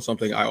he's on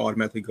something, I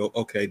automatically go,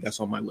 okay, that's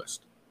on my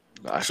list.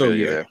 I So feel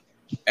you yeah, there.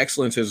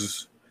 Excellence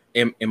is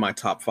in my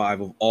top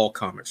 5 of all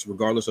comics,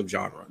 regardless of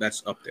genre.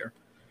 That's up there.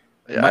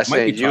 Yeah.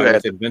 Might be tied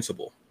with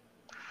Invincible.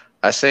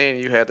 I seen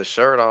you had the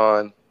shirt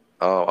on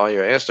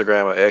your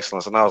Instagram of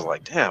Excellence, and I was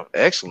like, damn,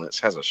 Excellence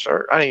has a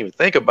shirt. I didn't even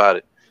think about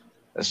it,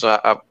 and so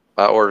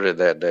I ordered it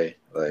that day.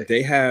 Like,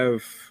 They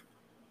have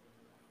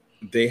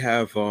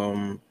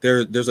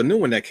there's a new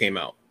one that came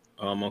out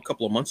a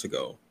couple of months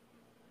ago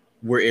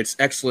where it's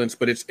Excellence,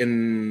 but it's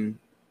in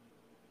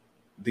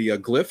the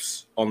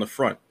glyphs on the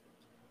front.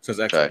 It says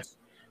Excellence.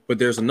 But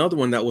there's another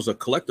one that was a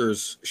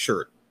collector's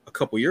shirt a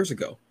couple years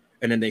ago,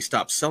 and then they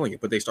stopped selling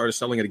it, but they started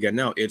selling it again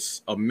now.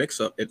 It's a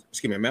mix-up, a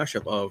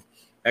mashup of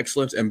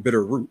Excellence and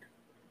Bitter Root.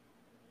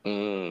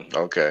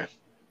 Okay.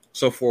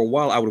 So for a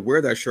while, I would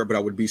wear that shirt, but I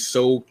would be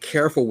so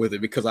careful with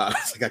it because I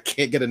was like, I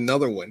can't get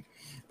another one.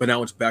 But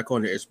now it's back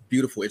on there. It's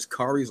beautiful. It's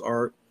Kari's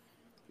art,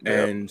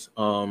 and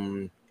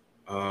the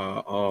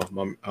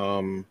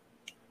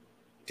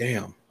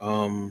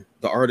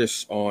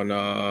artist on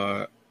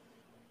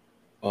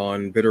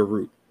Bitter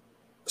Root,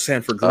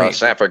 Sanford Green.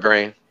 Sanford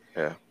Green.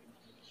 Yeah.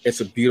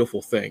 It's a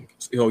beautiful thing.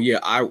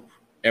 Yeah,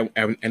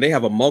 and they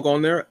have a mug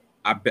on there.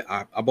 I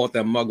bought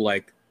that mug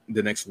like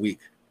the next week.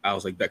 I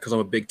was like that because I'm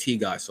a big tea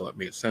guy, so it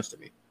made sense to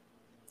me.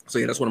 So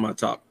yeah, that's one of my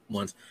top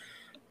ones.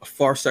 A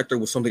Far Sector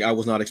was something I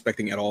was not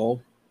expecting at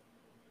all.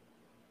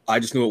 I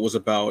just knew it was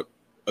about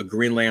a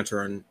Green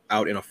Lantern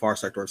out in a far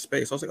sector of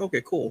space. I was like,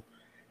 okay, cool.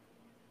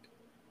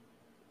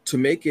 To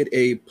make it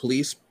a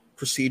police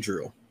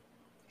procedural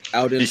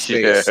out in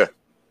space,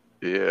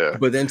 yeah,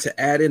 but then to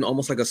add in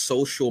almost like a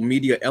social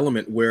media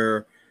element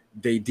where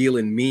they deal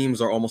in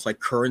memes or almost like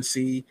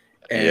currency.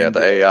 And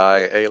the AI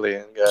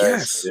alien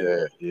guys.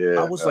 Yes. Yeah.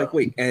 I was like,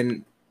 wait,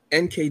 and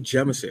N.K.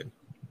 Jemisin,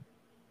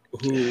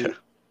 who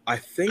I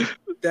think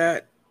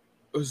that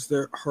was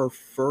her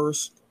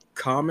first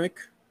comic.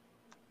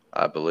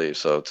 I believe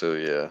so too,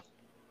 yeah.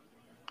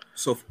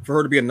 So for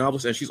her to be a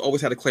novelist, and she's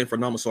always had a claim for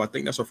novels, so I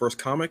think that's her first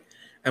comic,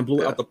 and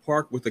blew out the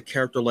park with a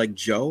character like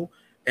Joe,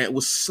 and it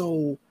was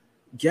so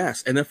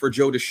and then for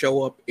Joe to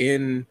show up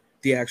in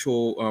the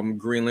actual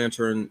Green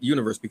Lantern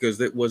universe, because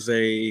at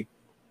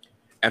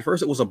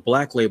first it was a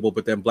Black Label,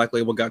 but then Black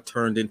Label got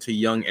turned into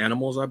Young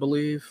Animals, I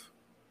believe,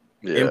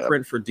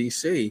 imprint for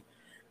DC,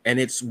 and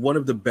it's one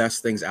of the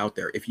best things out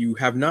there. If you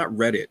have not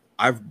read it,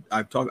 I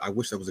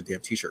wish there was a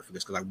damn T-shirt for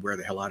this because I wear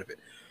the hell out of it.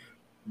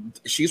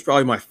 She's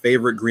probably my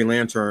favorite Green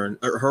Lantern.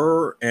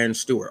 Her and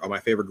Stewart are my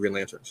favorite Green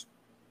Lanterns.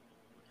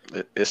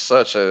 It's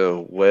such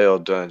a well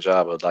done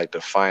job of like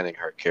defining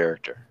her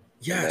character.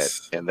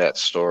 Yes. In that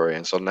story,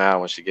 and so now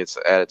when she gets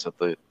added to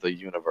the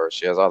universe,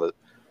 she has an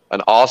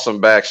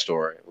awesome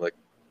backstory, like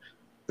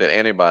that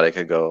anybody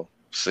could go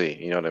see.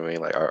 You know what I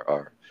mean? Like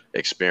our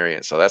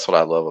experience. So that's what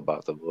I love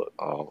about the book.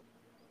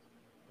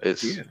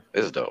 It's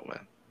dope,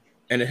 man.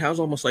 And it has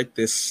almost like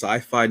this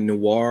sci-fi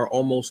noir,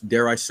 almost,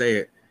 dare I say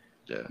it,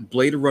 Yeah.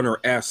 Blade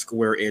Runner-esque,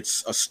 where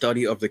it's a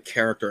study of the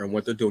character and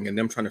what they're doing and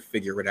them trying to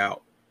figure it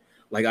out.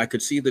 Like, I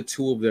could see the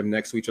two of them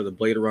next to each other,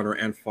 Blade Runner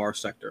and Far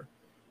Sector,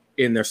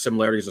 in their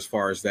similarities as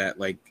far as that,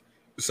 like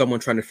someone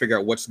trying to figure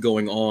out what's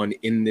going on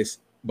in this,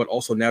 but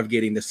also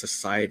navigating the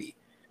society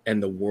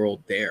and the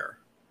world there,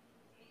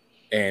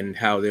 and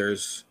how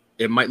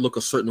it might look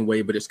a certain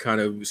way, but it's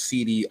kind of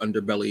seedy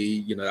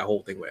underbelly, that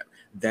whole thing. Where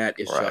that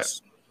is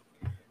just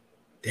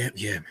damn,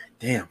 yeah, man,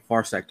 damn,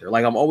 Far Sector.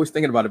 Like, I'm always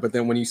thinking about it, but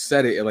then when you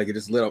said it, it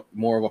just lit up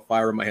more of a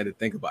fire in my head to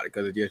think about it,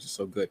 because it's just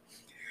so good.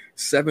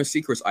 Seven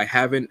Secrets, I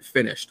haven't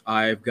finished.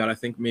 I've got, I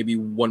think, maybe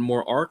one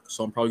more arc,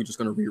 so I'm probably just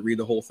going to reread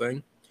the whole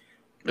thing.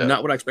 Yeah.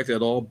 Not what I expected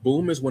at all.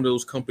 Boom is one of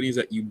those companies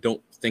that you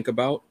don't think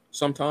about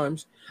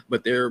sometimes,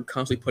 but they're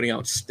constantly putting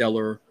out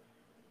stellar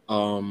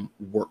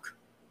work.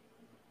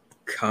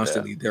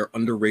 Constantly. Yeah. They're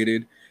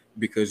underrated,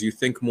 because you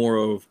think more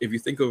of, if you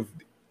think of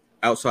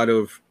outside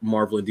of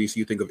Marvel and DC,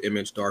 you think of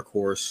Image, Dark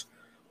Horse,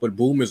 but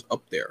Boom is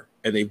up there,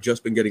 and they've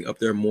just been getting up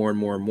there more and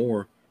more and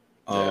more.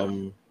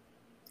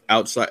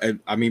 Outside,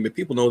 I mean, but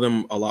people know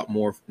them a lot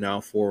more now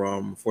for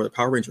the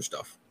Power Ranger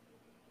stuff,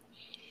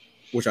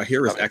 which I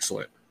hear is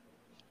excellent.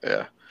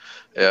 Yeah,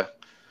 yeah.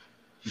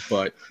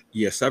 But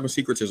yeah, Seven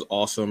Secrets is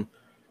awesome.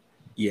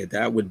 Yeah,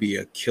 that would be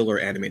a killer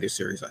animated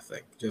series, I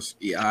think. Just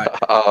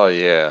oh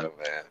yeah,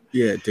 man.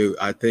 Yeah, dude.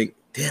 I think.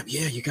 Damn.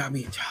 Yeah, you got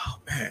me. Oh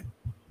man.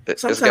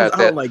 Sometimes I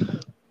don't like.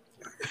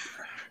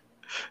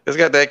 It's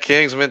got that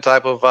Kingsman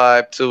type of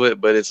vibe to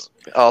it, but it's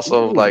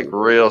also like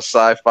real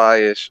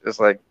sci-fi-ish. It's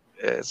like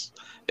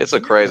it's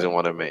a crazy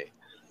one to me.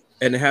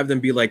 And to have them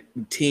be like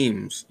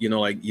teams,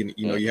 like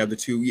you have the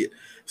two.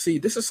 See,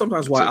 this is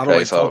sometimes why I don't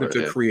like talking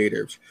to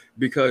creatives,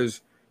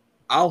 because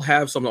I'll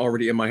have something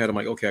already in my head. I'm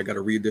like, okay, I got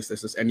to read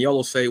this, and y'all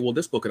will say, well,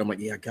 this book, and I'm like,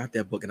 yeah, I got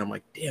that book, and I'm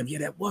like, damn, yeah,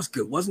 that was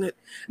good, wasn't it?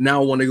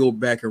 Now I want to go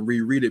back and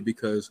reread it,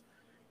 because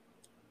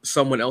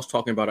someone else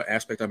talking about an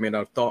aspect I may not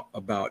have thought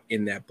about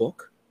in that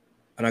book,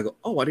 and I go,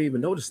 oh, I didn't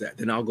even notice that.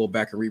 Then I'll go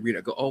back and reread it.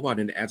 I go, oh, wow,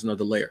 then it adds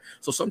another layer.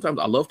 So sometimes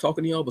I love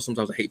talking to y'all, but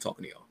sometimes I hate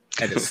talking to y'all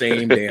at the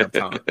same damn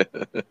time.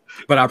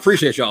 But I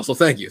appreciate y'all, so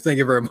thank you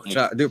very much.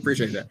 I do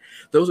appreciate that.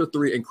 Those are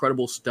three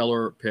incredible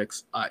stellar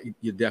picks.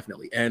 You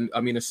definitely. And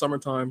I mean, it's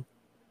summertime.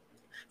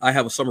 I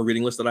have a summer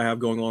reading list that I have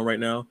going on right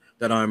now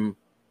that I'm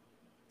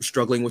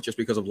struggling with just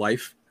because of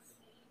life.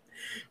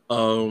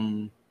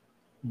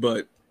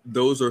 But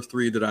those are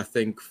three that I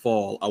think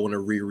I want to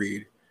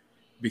reread,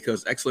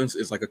 because Excellence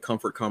is like a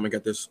comfort comic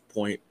at this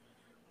point.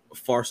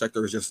 Far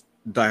Sector is just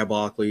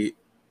diabolically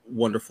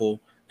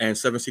wonderful. And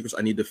Seven Secrets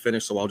I need to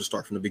finish, so I'll just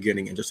start from the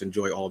beginning and just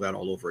enjoy all that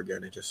all over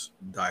again and just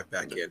dive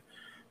back in.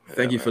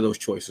 Thank you for those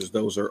choices.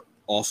 Those are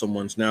awesome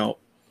ones. Now,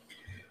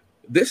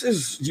 this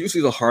is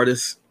usually the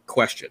hardest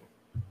question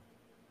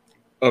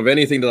of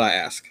anything that I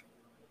ask,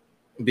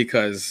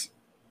 because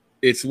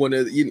it's one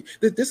of this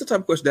is the type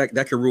of question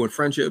that can ruin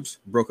friendships,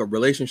 broke up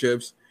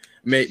relationships,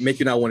 make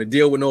you not want to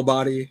deal with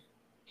nobody.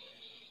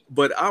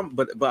 But I'm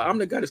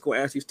the guy that's going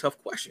to ask these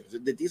tough questions.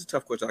 These are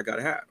tough questions I got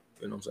to have.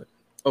 You know what I'm saying?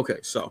 Okay,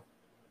 so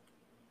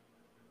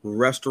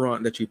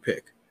restaurant that you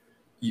pick.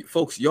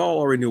 Folks, y'all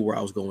already knew where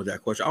I was going with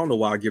that question. I don't know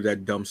why I give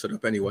that dumb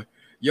setup anyway.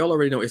 Y'all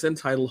already know it's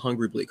entitled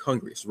Hungry Bleak.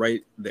 Hungry is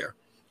right there.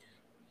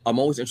 I'm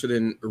always interested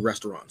in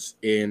restaurants,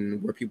 in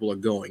where people are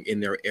going, in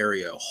their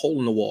area,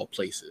 hole-in-the-wall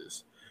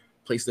places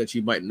that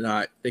you might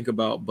not think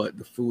about, but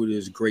the food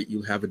is great.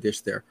 You have a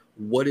dish there.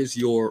 What is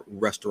your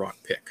restaurant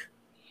pick?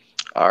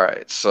 All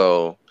right,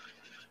 so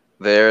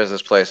there's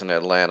this place in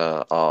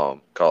Atlanta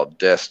called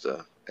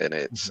Desta, and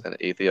it's an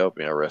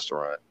Ethiopian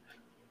restaurant,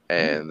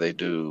 and they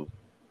do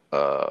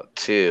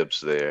tibs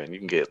there, and you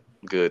can get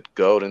good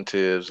golden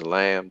tibs,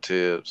 lamb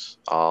tibs,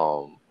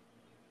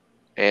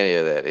 any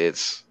of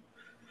that.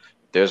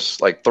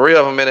 There's like 3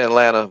 of them in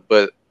Atlanta,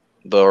 but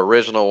the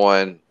original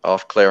one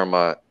off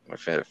Claremont,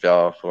 if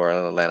y'all who are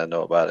in Atlanta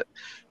know about it,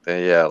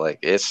 then yeah, like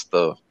it's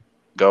the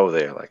go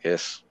there. Like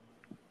it's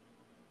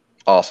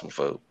awesome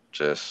food.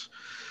 Just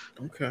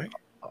okay.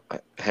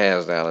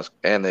 Hands down.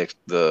 And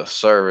the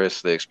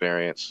service, the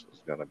experience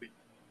is going to be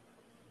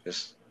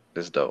it's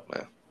dope,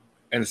 man.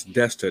 And it's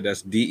Desta.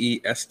 That's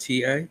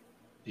Desta?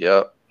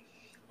 Yep.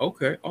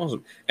 Okay,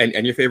 awesome.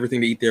 And your favorite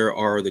thing to eat there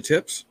are the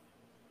tips?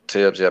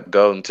 Tips, yep.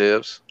 Golden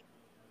tips.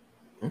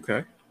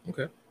 Okay.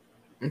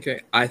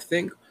 I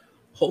think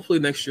hopefully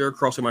next year,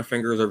 crossing my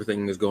fingers,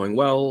 everything is going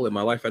well in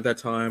my life at that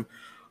time.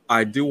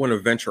 I do want to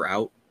venture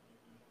out.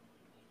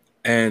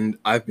 And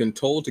I've been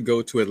told to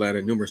go to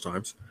Atlanta numerous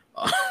times.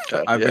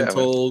 I've been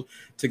told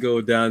to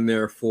go down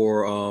there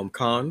for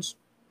cons.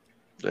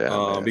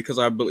 Yeah, because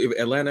I believe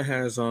Atlanta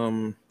has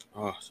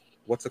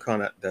what's the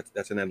con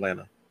that's in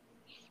Atlanta?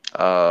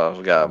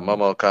 We got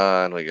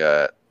MomoCon, we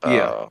got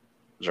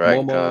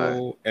Dragon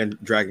Con. And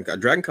Dragon Con.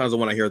 Dragon Con's the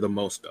one I hear the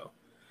most though.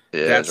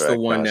 Yeah, that's Dragon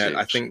the one Con that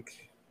I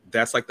think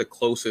that's like the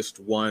closest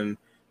one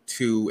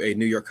to a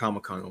New York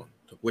Comic Con one,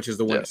 which is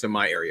the one that's in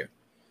my area.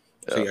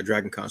 So yeah,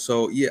 Dragon Con.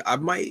 So yeah, I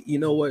might, you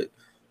know what?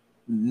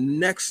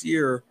 Next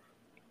year,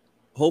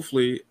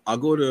 hopefully, I'll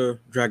go to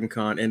Dragon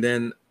Con, and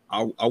then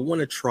I want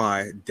to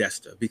try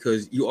Desta,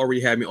 because you already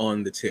had me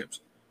on the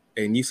tips.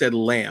 and you said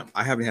lamb.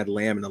 I haven't had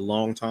lamb in a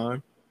long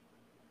time,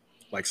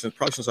 like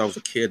probably since I was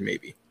a kid,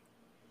 maybe.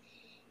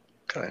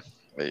 Okay.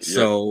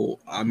 So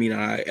I mean,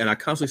 I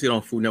constantly see it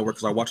on Food Network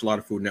because I watch a lot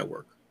of Food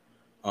Network.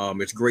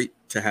 It's great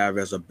to have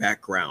as a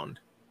background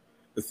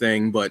the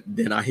thing, but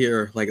then I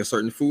hear like a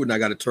certain food and I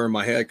got to turn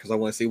my head because I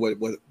want to see what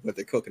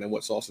they're cooking and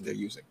what sauce they're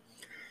using.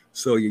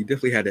 So you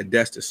definitely had that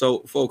Desta. So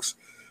folks,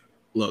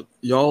 look,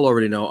 y'all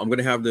already know I'm going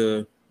to have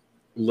the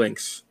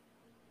links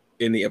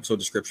in the episode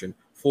description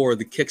for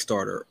the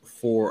Kickstarter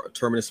for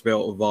Terminus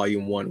Veil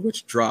Volume 1,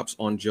 which drops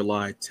on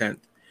July 10th.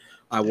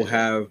 I will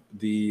have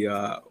the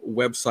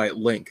website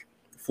link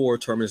for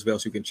Terminus Veil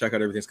so you can check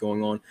out everything that's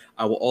going on.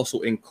 I will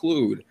also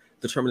include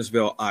the Terminus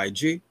Veil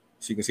IG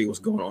so you can see what's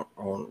going on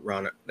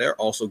around it there.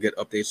 Also get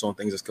updates on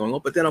things that's going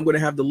on. But then I'm going to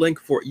have the link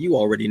for, you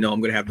already know,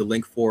 I'm going to have the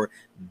link for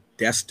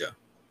Desta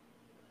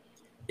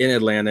in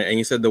Atlanta. And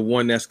you said the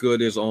one that's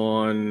good is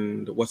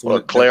on, what's the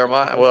one?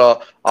 Claremont.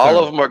 Well, all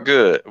of them are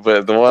good,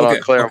 but the one on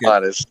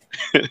Claremont is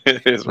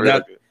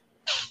real good.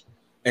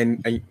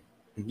 And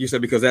you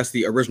said because that's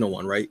the original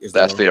one, right?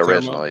 That's the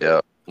original,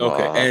 yeah.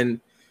 Okay, and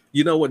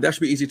you know what? That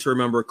should be easy to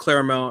remember.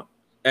 Claremont,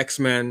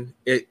 X-Men,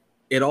 it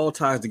all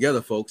ties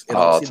together, folks. It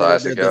all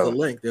ties together. There's a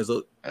link. There's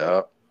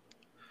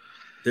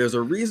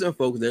a reason,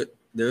 folks.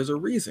 There's a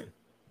reason.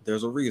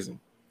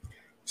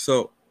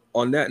 So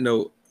on that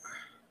note,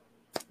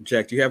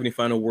 Jack, do you have any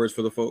final words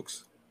for the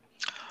folks?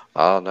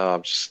 Oh no,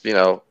 I'm just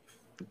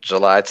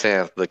July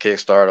 10th, the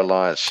Kickstarter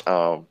launch.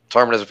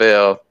 Terminus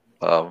Veil,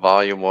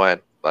 Volume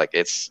 1. Like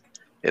it's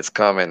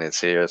coming.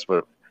 It's here.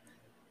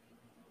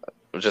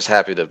 I'm just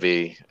happy to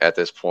be at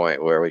this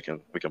point where we can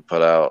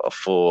put out a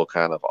full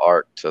kind of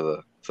arc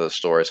to the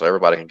story, so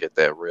everybody can get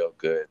that real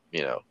good.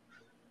 They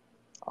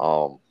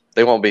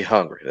won't be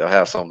hungry. They'll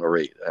have something to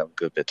read. They'll have a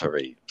good bit to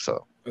read.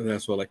 So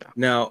that's what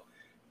now.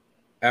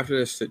 After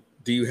this,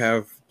 do you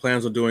have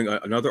plans of doing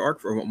another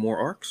arc or more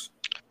arcs?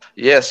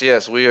 Yes.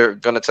 We are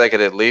going to take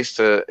it at least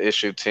to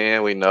issue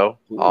 10. We know.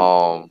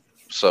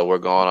 So we're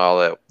going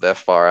all that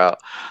far out.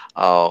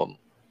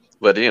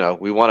 But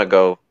we want to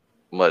go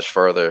much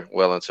further,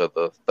 well into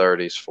the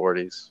 30s,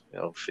 40s,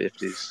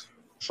 50s.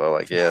 So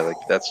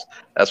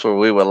that's where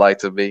we would like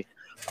to be.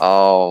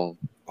 All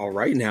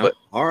right now.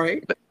 All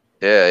right.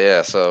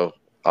 Yeah. So,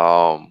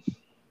 but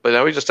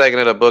we're just taking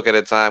it a book at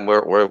a time.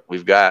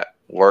 We've got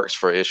works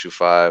for issue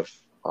 5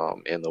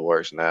 in the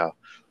works now,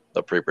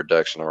 the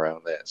pre-production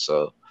around that.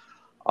 So,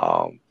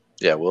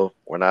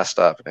 we're not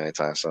stopping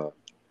anytime soon.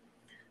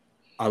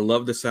 I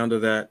love the sound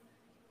of that.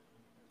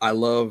 I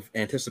love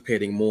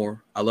anticipating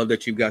more. I love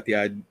that you've got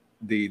the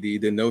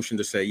notion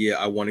to say, yeah,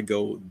 I want to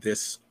go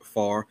this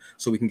far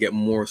so we can get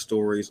more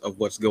stories of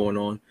what's going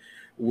on.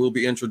 We'll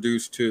be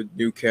introduced to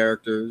new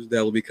characters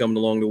that will be coming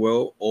along the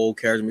way. Old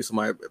characters,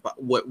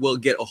 we'll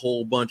get a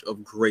whole bunch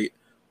of great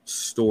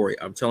story.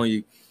 I'm telling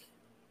you,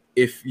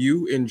 if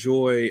you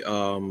enjoy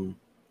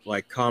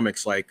like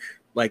comics, like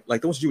the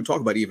ones you would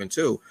talk about, even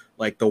too,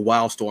 like the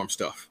Wildstorm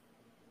stuff.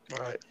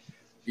 Right.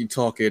 You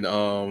talking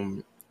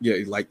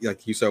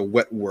like you said,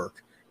 Wet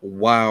Work,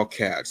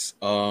 Wildcats,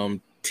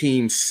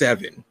 Team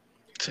 7.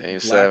 Team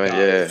 7,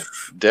 yeah.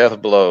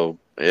 Death Blow.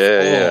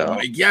 Yeah.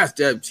 Yes,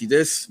 see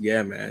this,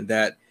 yeah, man.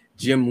 That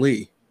Jim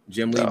Lee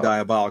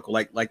Diabolical.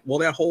 Well,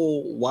 that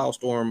whole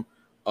Wildstorm,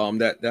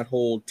 that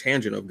whole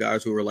tangent of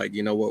guys who were like,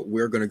 you know what,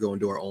 we're gonna go and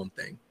do our own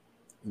thing.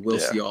 We'll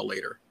see y'all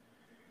later.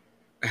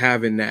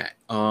 Having that.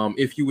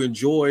 If you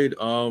enjoyed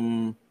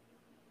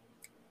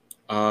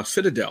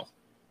Citadel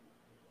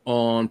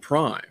on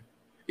Prime,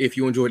 if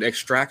you enjoyed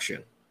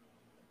Extraction,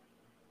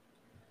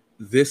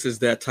 this is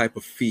that type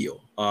of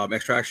feel.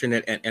 Extraction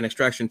and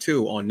Extraction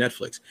 2 on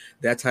Netflix,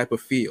 that type of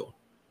feel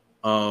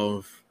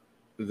of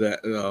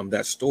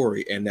that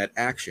story and that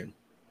action,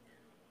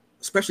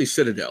 especially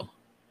Citadel.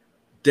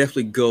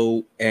 Definitely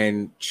go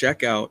and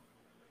check out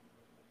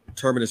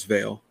Terminus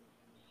Veil.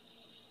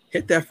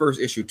 Hit that first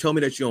issue. Tell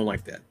me that you don't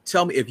like that.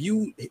 Tell me if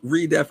you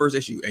read that first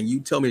issue and you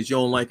tell me that you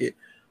don't like it,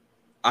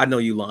 I know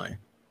you lying,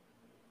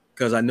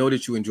 because I know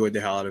that you enjoyed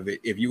the hell out of it.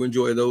 If you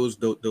enjoy those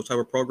type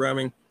of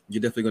programming,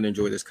 you're definitely going to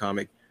enjoy this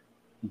comic.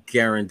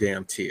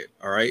 Guarantee it.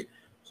 All right.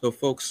 So,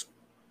 folks,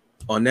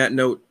 on that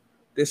note,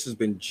 this has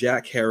been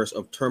Jack Harris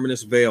of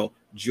Terminus Veil.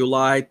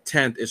 July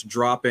 10th is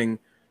dropping.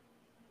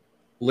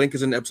 Link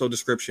is in the episode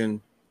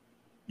description.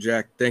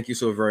 Jack, thank you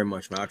so very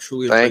much, man. I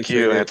truly appreciate it. Thank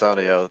you,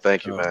 Antonio.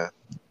 Thank you, man.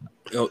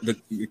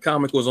 The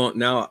comic was on.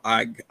 Now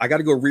I got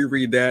to go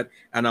reread that,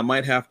 and I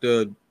might have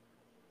to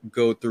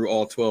go through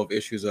all 12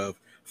 issues of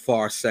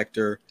Far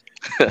Sector.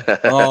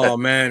 Oh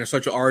man, it's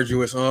such an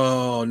arduous.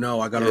 Oh no,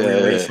 I gotta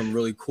reread some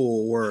really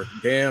cool work.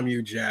 Damn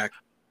you, Jack.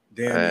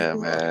 Damn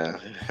you,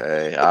 man.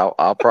 Hey,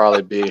 I'll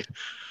probably be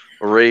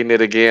reading it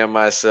again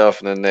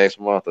myself in the next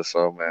month or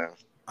so, man.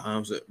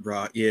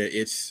 Bro,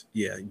 it's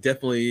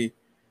definitely.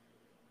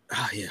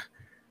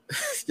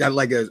 Yeah,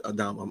 like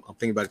I'm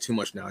thinking about it too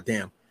much now.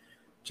 Damn,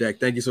 Jack,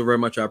 thank you so very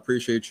much. I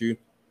appreciate you,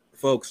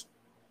 folks.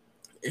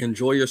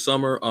 Enjoy your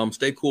summer.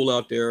 Stay cool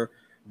out there.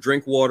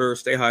 Drink water,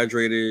 stay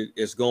hydrated.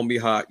 It's gonna be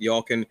hot.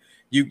 Y'all can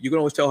you can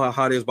always tell how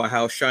hot it is by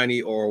how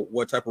shiny or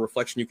what type of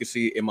reflection you can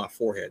see in my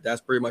forehead.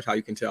 That's pretty much how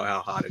you can tell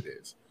how hot it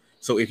is.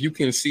 So if you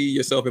can see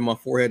yourself in my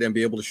forehead and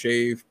be able to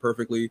shave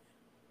perfectly,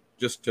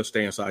 just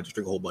stay inside. Just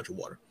drink a whole bunch of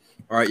water.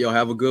 All right, y'all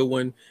have a good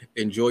one.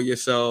 Enjoy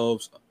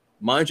yourselves.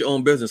 Mind your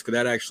own business, because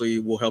that actually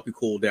will help you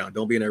cool down.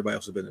 Don't be in everybody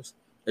else's business.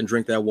 And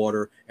drink that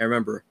water. And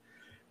remember,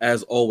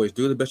 as always,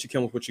 do the best you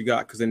can with what you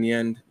got, because in the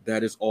end,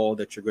 that is all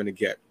that you're going to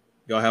get.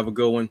 Y'all have a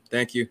good one.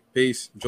 Thank you. Peace. Enjoy.